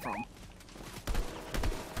we came from.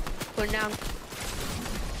 Put down.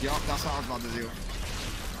 Yup, that's what I was about to do.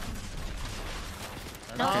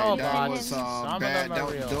 They're No, not Okay, all that bots. was Some of bad. them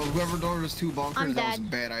are real. Whoever door was two bunkers, I'm that was a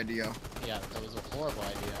dead. bad idea. Yeah, that was a horrible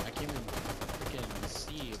idea. I can't even freaking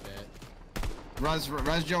see it.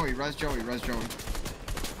 Res Joey, res Joey, res Joey.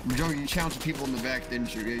 Joey, you challenged the people in the back,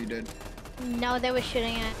 didn't you? Yeah, you did. No, they were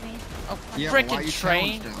shooting at me. Oh, Yeah, but why freaking you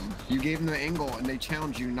train! challenged them? You gave them the angle and they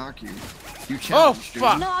challenged you, knock you. You Oh challenged, dude.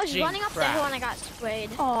 fuck! No, I was Gee, running up the crap. hill and I got sprayed.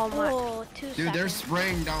 Oh my. Oh, 2 Dude, seconds. they're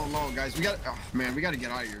spraying down low, guys. We got, oh man, we got to get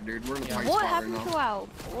out of here, dude. We're in the Yeah. tight What spot right happened now. to our?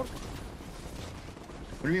 What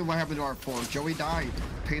do you mean? What happened to our floor? Joey died.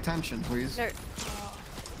 Pay attention, please. There-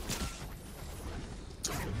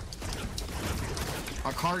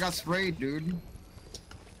 Our car got sprayed, dude.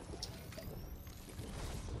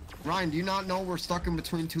 Ryan, do you not know we're stuck in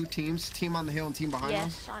between two teams? Team on the hill and team behind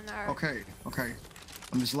us? Yes, on our. Okay, okay.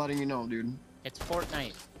 I'm just letting you know, dude. It's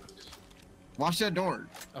Fortnite. Watch that door.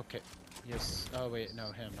 Okay. Yes. Oh wait,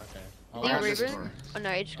 no, him. Okay. Think Watch watch this Ruben? door. Oh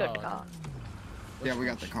no, you just got Oh. caught. Yeah, we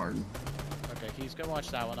got the card. Okay, he's gonna watch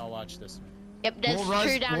that one. I'll watch this one. Yep, there's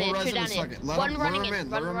two down we'll in, res two in a down in. second. Let One him, running lure him in,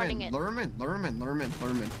 in, one lure him running in, in. lure him in, lure him in, lure him in, lure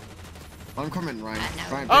him in. Let him come in, Ryan. No.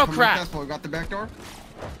 Ryan, Oh, come crap. in, Casper. We got the back door.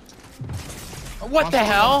 What Watch the the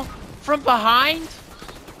hell? From behind?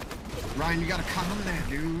 Ryan, you gotta calm that,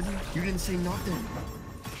 dude. You didn't say nothing.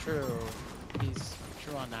 True. He's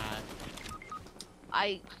true on that.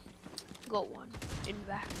 I got one in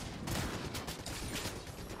back.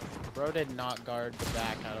 Bro did not guard the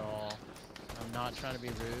back at all. I'm not trying to be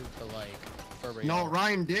rude, but like, for real. No,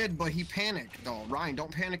 Ryan did, but he panicked, though. Ryan,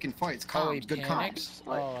 don't panic in fights. Oh, Calm, he good panicked? comms.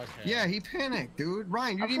 Oh, okay. Yeah, he panicked, dude.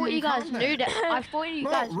 Ryan, you I didn't thought even you guys calm knew that. I thought you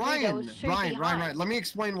Bro, guys knew that Ryan, was too Ryan, behind. Let me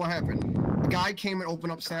explain what happened. A guy came and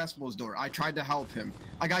opened up Saspo's door. I tried to help him.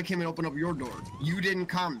 A guy came and opened up your door. You didn't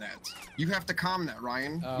calm that. You have to calm that,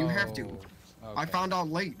 Ryan. You have to. Oh, I okay. found out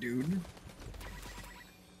late, dude.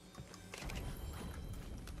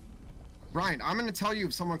 Ryan, I'm gonna tell you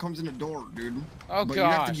if someone comes in the door, dude. Oh but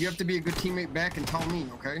gosh. you have to be a good teammate back and tell me,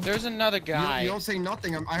 okay? There's another guy. You don't say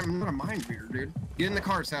nothing. I'm not a mind reader, dude. Get in the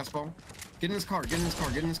car, Saspo. Get in this car. Get in this car.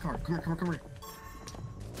 Get in this car. Come here. Come here. Come here.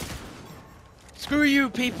 Screw you,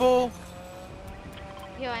 people.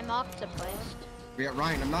 Here, I marked the place. Yeah,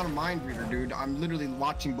 Ryan, I'm not a mind reader, dude. I'm literally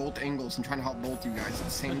watching both angles and trying to help both you guys at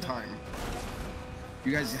the same time.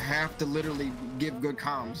 You guys have to literally give good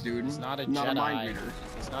comms, dude. He's not a not Jedi. a mind reader.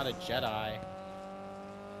 He's not a Jedi.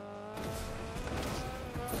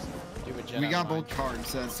 Do a Jedi We got mind both cards,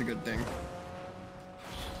 so that's a good thing.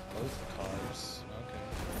 Both cars. Okay.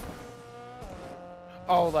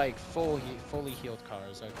 Oh, like fully healed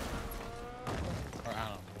cars. Okay. Or I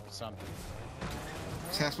don't know, something.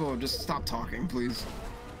 Saspo, just stop talking, please.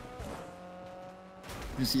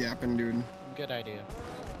 Just yapping, dude. Good idea.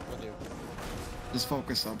 Will do. Just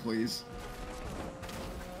focus up, please.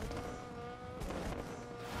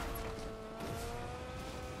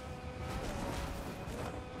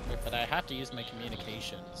 Wait, but I have to use my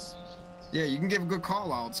communications. Yeah, you can give good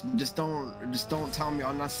call outs, but just don't tell me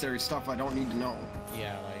unnecessary stuff I don't need to know.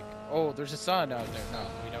 Yeah, like, oh, there's a sun out there. No,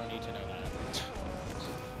 we don't need to know that.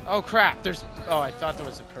 Oh crap! Oh, I thought there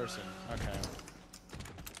was a person. Okay.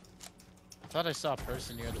 I thought I saw a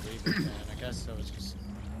person near the Weaver fan. I guess so. It's just.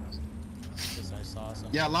 Because I saw some.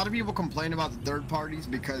 Yeah, a lot of people complain about the third parties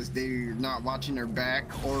because they're not watching their back,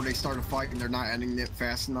 or they start a fight and they're not ending it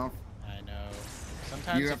fast enough. I know.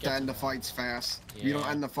 Sometimes You it have to gets end the annoying. fights fast. If you don't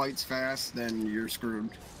Yeah. end the fights fast, then you're screwed.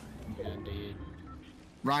 Indeed.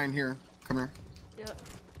 Ryan, here. Come here. Yeah.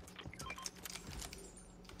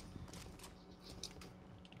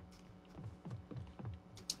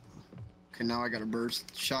 Okay, now I got a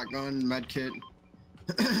burst. Shotgun, med kit.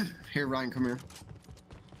 Here, Ryan, come here.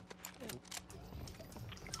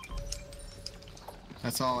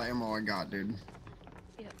 That's all the ammo I got, dude.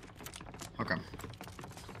 Yep. Okay.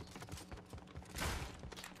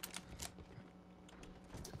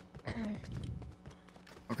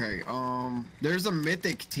 Okay, there's a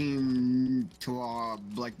mythic team to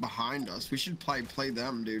like behind us. We should play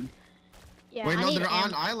them, dude. Yeah, Wait, I no, need they're on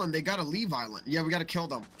ammo. island. They gotta leave island. Yeah, we gotta kill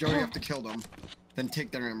them. Joey, you have to kill them. Then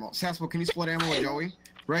take their ammo. Sasswell, can you split ammo with Joey?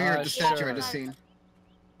 Right here at the statue I sure. just seen.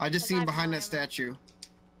 I just But seen I've behind no that ammo. statue.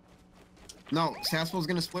 No, Sasswell's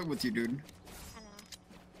gonna split with you, dude. I know.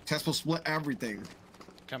 Sasswell split everything.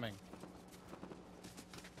 Coming.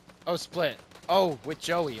 Oh, split. Oh, with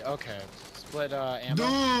Joey. Okay. Split ammo.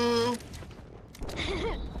 Duh!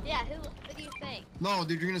 Yeah, what do you think? No,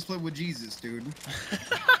 dude, you're gonna split with Jesus, dude.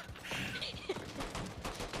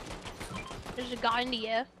 There's a guy in the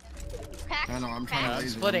air. Cracked? I know, I'm trying to I'm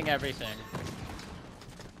laser splitting them. everything.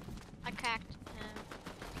 I cracked him.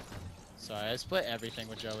 Sorry, I split everything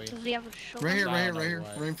with Joey. Does he have a shotgun? Right here, I right here, don't right know here.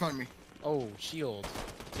 what. Right in front of me. Oh, shield.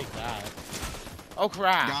 Take that. Oh,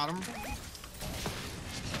 crap. Got him.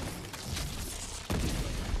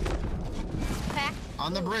 Cracked?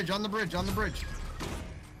 On the bridge, on the bridge, on the bridge.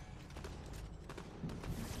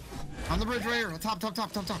 On the bridge right here. Top, top,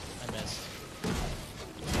 top, top, top. I missed.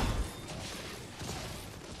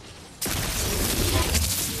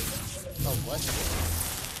 Oh, what?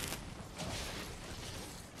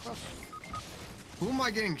 Who am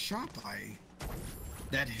I getting shot by?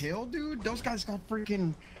 That hill, dude? Those guys got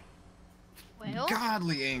freaking Well,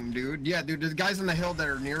 godly aim, dude. Yeah, dude, the guys in the hill that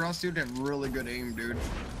are near us, dude, have really good aim, dude.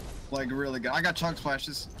 Like, really good. I got chug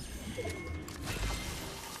splashes.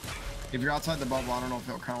 If you're outside the bubble, I don't know if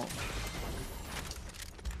it'll count.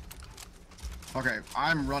 Okay,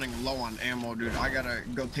 I'm running low on ammo, dude. I gotta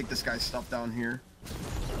go take this guy's stuff down here.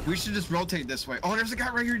 We should just rotate this way. Oh, there's a guy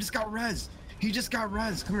right here. He just got res. He just got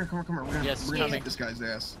res. Come here, come here, come here. We're gonna, Yes, we're gonna coming. take this guy's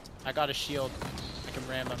ass. I got a shield. I can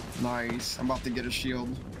ram him. Nice. I'm about to get a shield.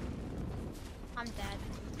 I'm dead.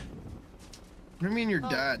 What do you mean you're Oh.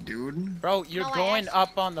 dead, dude? Bro, you're No, I going asked-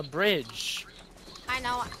 up on the bridge. I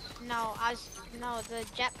know. No, no, the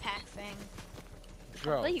jetpack thing.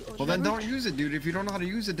 Bro. Well, then don't use it, dude. If you don't know how to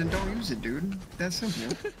use it, then don't use it, dude. That's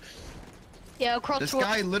simple. Yeah, across This the-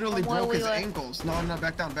 guy literally from where broke we his were. ankles. No, no,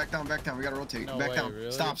 back down, back down, back down. We gotta rotate. No Back way, down.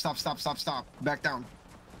 really? Stop, stop, stop, stop, stop. Back down.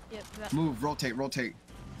 Yep, that- Move, rotate, rotate.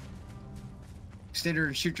 Stay there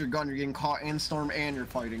and shoot your gun. You're getting caught and storm and you're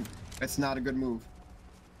fighting. That's not a good move.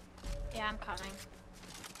 Yeah, I'm coming.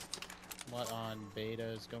 What on beta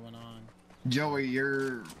is going on? Joey,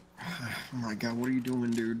 you're... Oh my god, what are you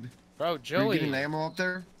doing, dude? Bro, Are you Joey. getting ammo up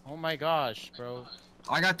there? Oh my gosh, bro.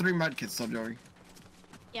 I got 3 medkits still, Joey.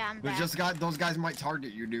 Yeah, I'm There's back. just got those guys might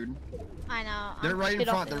target you, dude. I know. They're right in Get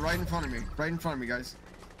up front. there. They're right in front of me. Right in front of me, guys.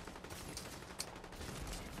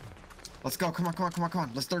 Let's go. Come on, come on, come on, come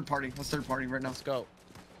on. Let's third party. Let's third party right now. Let's go.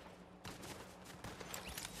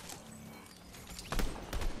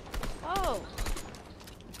 Oh,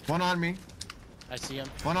 One on me. I see him.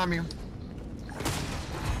 One on me.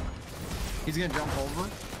 He's gonna jump over.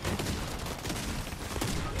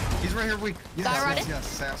 He's right here weak. Yes, Guy yes, ready?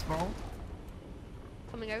 yes. Sassbo.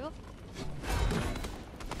 coming over.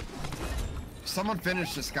 Someone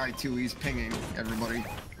finish this guy too. He's pinging everybody.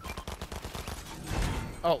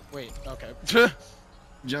 Oh, wait. Okay.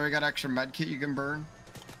 Joey got extra med kit you can burn.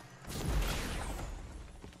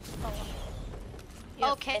 Yep,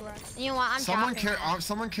 Okay. right. You know what? I'm Someone dropping that.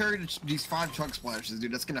 someone carried these 5 chug splashes,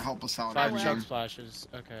 dude. That's gonna help us out. 5 every chug game. splashes.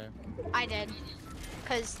 Okay. I did.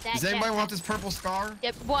 Cause that. Does anybody jetpack- want this purple scar?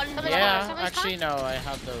 Yep, one. Somebody Yeah, someone's actually no, I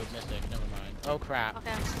have the mythic. Never mind. Oh crap.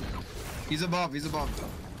 Okay. He's above. He's above.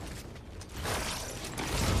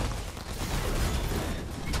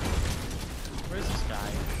 Where's this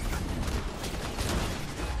guy?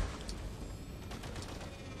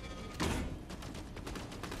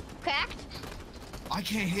 Cracked. I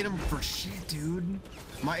can't hit him for shit, dude.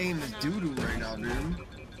 My aim is doo-doo right now, dude.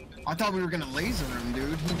 I thought we were gonna laser him,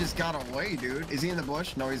 dude. He just got away, dude. Is he in the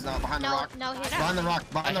bush? No, he's not. Behind the No, rock. no, he's Behind the rock.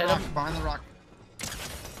 Behind I the hit rock. him. Behind the rock.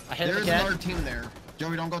 I hit him There's again. another team there.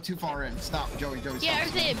 Joey, don't go too far in. Stop, Joey. Joey, Yeah,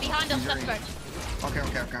 stop. there's it behind us. He's Let's right. go. Okay.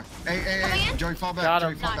 Hey, Coming in? Joey, fall back. Got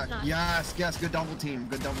Joey, him. fall Nice, back. nice. Yes, good double team.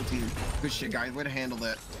 Good double team. Good shit, guys. Way to handle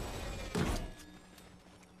that.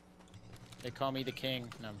 They call me the king.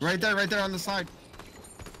 No, I'm just Right kidding. there on the side.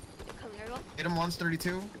 Come here, go. Hit him once,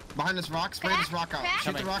 32. Behind this rock, spray this rock out. Crack.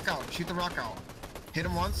 Shoot the rock out. Shoot the rock out. Hit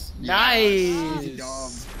him once. Nice. Easy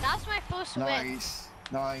dub. That was my first win. Nice.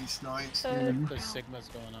 Good. The Sigma's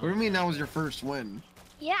going on. What do you mean that was your first win?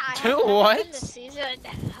 Yeah, I Two haven't got a what? win this season.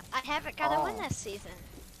 I haven't got a win this season.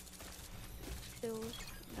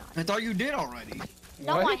 I thought you did already.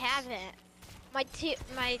 No, I What? haven't. My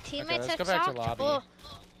teammates let's have go back to sucked. lobby.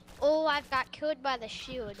 Oh, I've got killed by the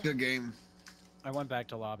shield. Good game. I went back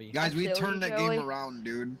to lobby. Guys, we feel you, turned that Joey. game around,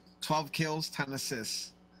 dude. 12 kills, 10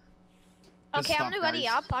 assists. Good Okay, I'm stuff, gonna ready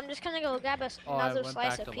guys. up. I'm just gonna go grab Oh, I another went slice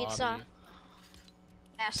back of to pizza. lobby.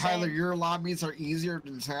 Yeah, Tyler, same. your lobbies are easier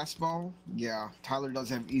than Saspo? Yeah, Tyler does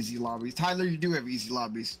have easy lobbies. Tyler, you do have easy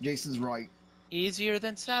lobbies. Jason's right. Easier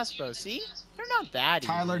than Saspo. See? They're not that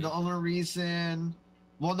Tyler, easy. the only reason...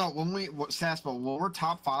 Well, no, Saspo, when we're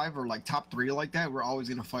top 5 or like top 3 like that, we're always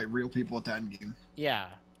gonna fight real people at the end game. Yeah.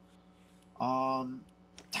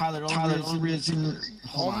 Tyler, the only reason... Oh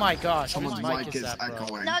Hold on. my gosh, Someone's whose mic mic is is that, bro?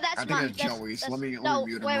 echoing. No, that's I think mine. it's Joey's. Let me No,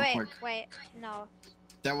 mute him wait, real quick. wait. No.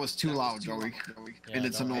 That was too loud, Joey. Yeah, And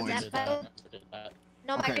it's don't annoying. do that. Don't do that.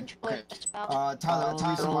 No, my Okay, controller okay. just fell. Tyler,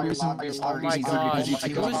 the only reason why your Oh my gosh,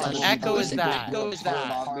 whose echo is that?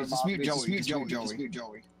 Just mute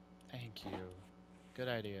Joey. Thank you. Good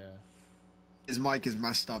idea. His mic is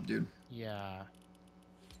messed up, dude. Yeah.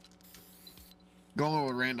 Going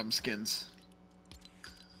with random skins.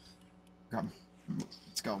 Come.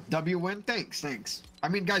 Let's go. W win? Thanks. I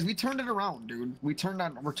mean, guys, we turned it around, dude. We're turning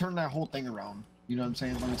that whole thing around. You know what I'm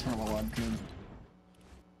saying? Let me turn my webcam.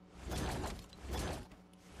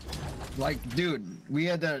 Like, dude, we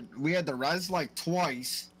had the res like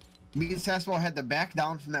twice. Me and Saspo had to back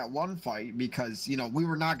down from that one fight because, you know, we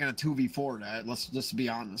were not gonna 2v4 that. Let's just be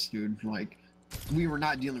honest, dude. Like, we were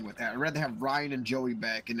not dealing with that. I'd rather have Ryan and Joey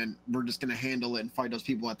back, and then we're just gonna handle it and fight those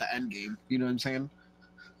people at the end game. You know what I'm saying?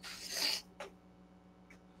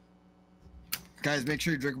 Guys, make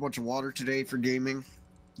sure you drink a bunch of water today for gaming.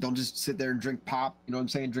 Don't just sit there and drink pop. You know what I'm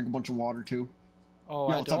saying? Drink a bunch of water too. Oh,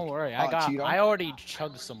 Yo, what's don't up, worry. Cheeto? I already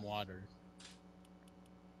chugged some water.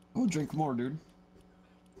 Oh, drink more, dude.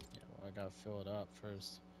 Yeah, well, I gotta fill it up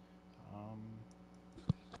first.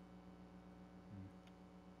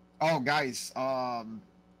 Oh, guys,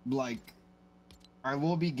 like, I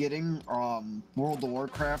will be getting World of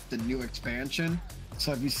Warcraft, the new expansion.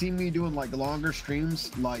 So if you see me doing like longer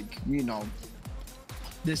streams, like, you know,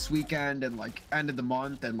 this weekend and like end of the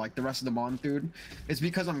month and like the rest of the month, dude, it's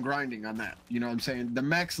because I'm grinding on that. You know what I'm saying? The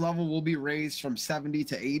max level will be raised from 70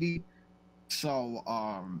 to 80. So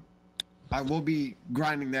I will be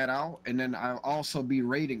grinding that out, and then I'll also be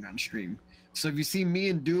raiding on stream. So if you see me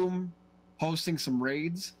and Doom hosting some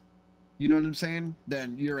raids, you know what I'm saying?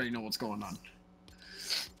 Then you already know what's going on.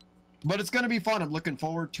 But it's gonna be fun. I'm looking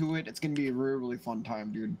forward to it. It's gonna be a really, really fun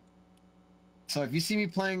time, dude. So if you see me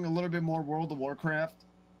playing a little bit more World of Warcraft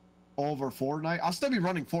over Fortnite, I'll still be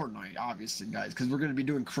running Fortnite, obviously, guys, because we're gonna be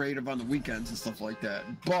doing creative on the weekends and stuff like that.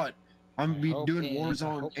 But I'm gonna be doing I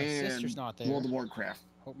Warzone hope my sister's and not there. World of Warcraft.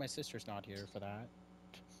 Hope my sister's not here for that.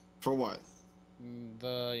 For what?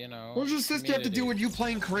 The, you know. What does your sister have to do with you community.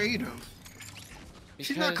 playing creative?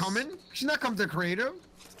 She's not Because- coming. She's not coming to creative.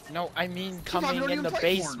 No, I mean probably coming don't in even the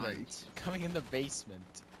play basement. Coming in the basement.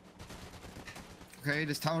 Okay,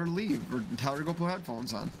 just tell her to leave, or tell her to go put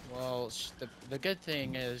headphones on. Well, the good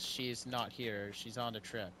thing is she's not here. She's on a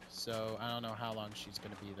trip, so I don't know how long she's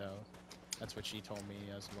gonna be though. That's what she told me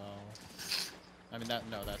as well. I mean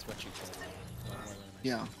that's what she told me. No more than I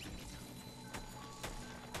Yeah.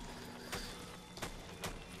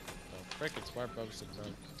 So, frickin' smart bugs are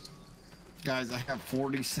broke. Guys, I have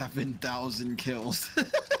 47,000 kills.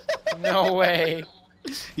 No way.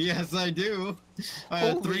 Yes, I do. I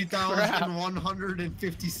have Holy crap.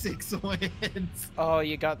 3,156 wins. Oh,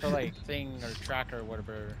 you got the like thing or tracker or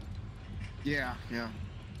whatever. Yeah.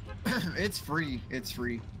 It's free. It's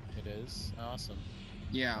free. It is awesome.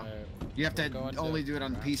 Yeah. Alright, You have to we'll go into only do it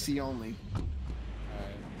on graphic. PC only.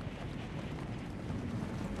 alright.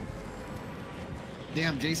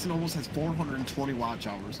 Damn, Jason almost has 420 watch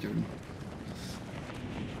hours, dude.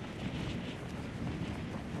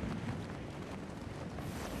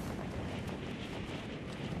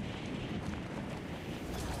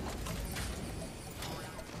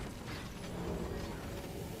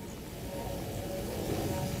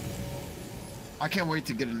 I can't wait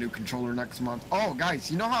to get a new controller next month. Oh, guys,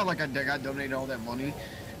 you know how like I got donated all that money?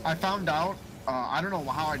 I found out I don't know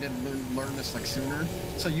how I didn't learn this like sooner.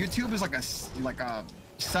 So YouTube is like a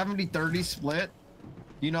 70-30 split.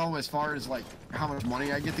 You know, as far as like how much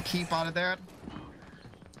money I get to keep out of that.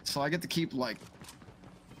 So I get to keep like,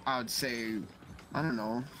 I would say, I don't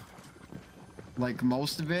know, like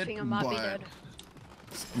most of it. I think I might be dead.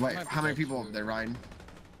 Wait, how many people have they riding?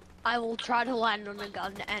 I will try to land on the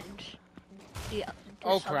gun and yeah.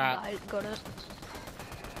 Oh crap! I got it.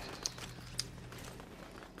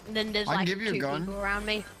 And then there's I can like give you a 2 gun. people around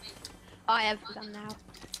me. I have a gun now.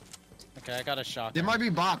 Okay, I got a shotgun. There might be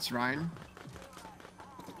bots, Ryan.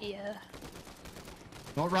 Yeah.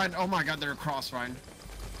 No, Ryan. Oh my God, they're across, Ryan.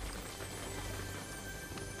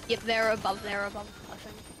 Yep, they're above, I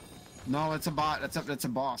think. No, it's a bot. It's a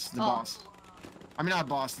boss. The boss. I mean, not a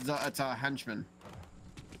boss. It's a henchman.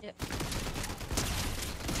 Yep.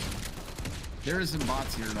 There is some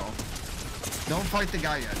bots here, though. Don't fight the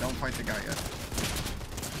guy yet. Don't fight the guy yet.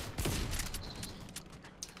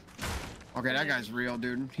 Okay, that guy's real,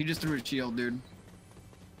 dude. He just threw a shield, dude.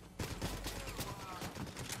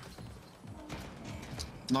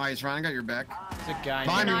 Nice, Ryan. I got your back. There's a guy.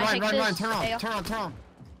 Behind me, Can I Ryan, take Ryan, this turn on, AR? turn on, turn on.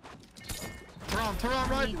 Turn on,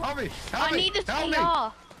 Ryan. Help me, help I me, need this help me.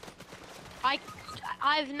 AR.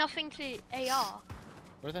 I have nothing to AR.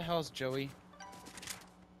 Where the hell's Joey?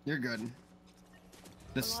 You're good.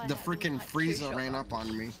 This Well, I the have, freaking like, 2 Frieza ran up shotguns.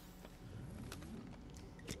 on me.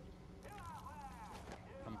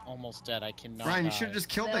 I'm almost dead. I cannot. Ryan, you die. should have just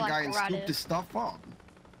killed They're, that like, guy and right scooped in. his stuff up.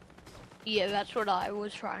 Yeah, that's what I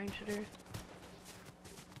was trying to do.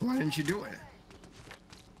 Why didn't you do it?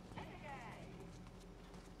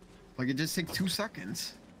 Like, it just takes 2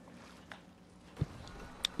 seconds.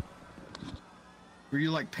 Were you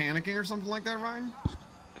like panicking or something like that, Ryan?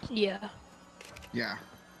 Yeah. Yeah.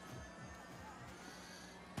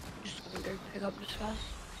 Just gonna go pick up this guy.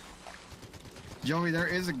 Joey, there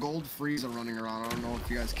is a gold Frieza running around. I don't know if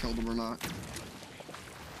you guys killed him or not.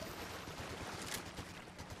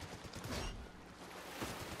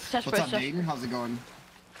 What's up, Dayton? How's it going?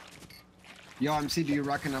 Yo, MC, do you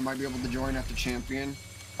reckon I might be able to join after Champion?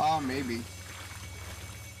 Maybe.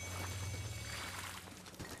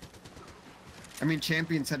 I mean,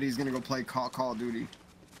 Champion said he's gonna go play Call of Duty.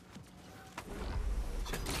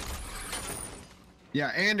 Yeah,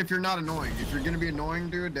 and if you're not annoying. If you're gonna be annoying,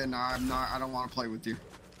 dude, then I don't want to play with you.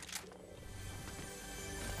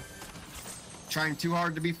 Trying too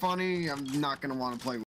hard to be funny, I'm not gonna want to play with you.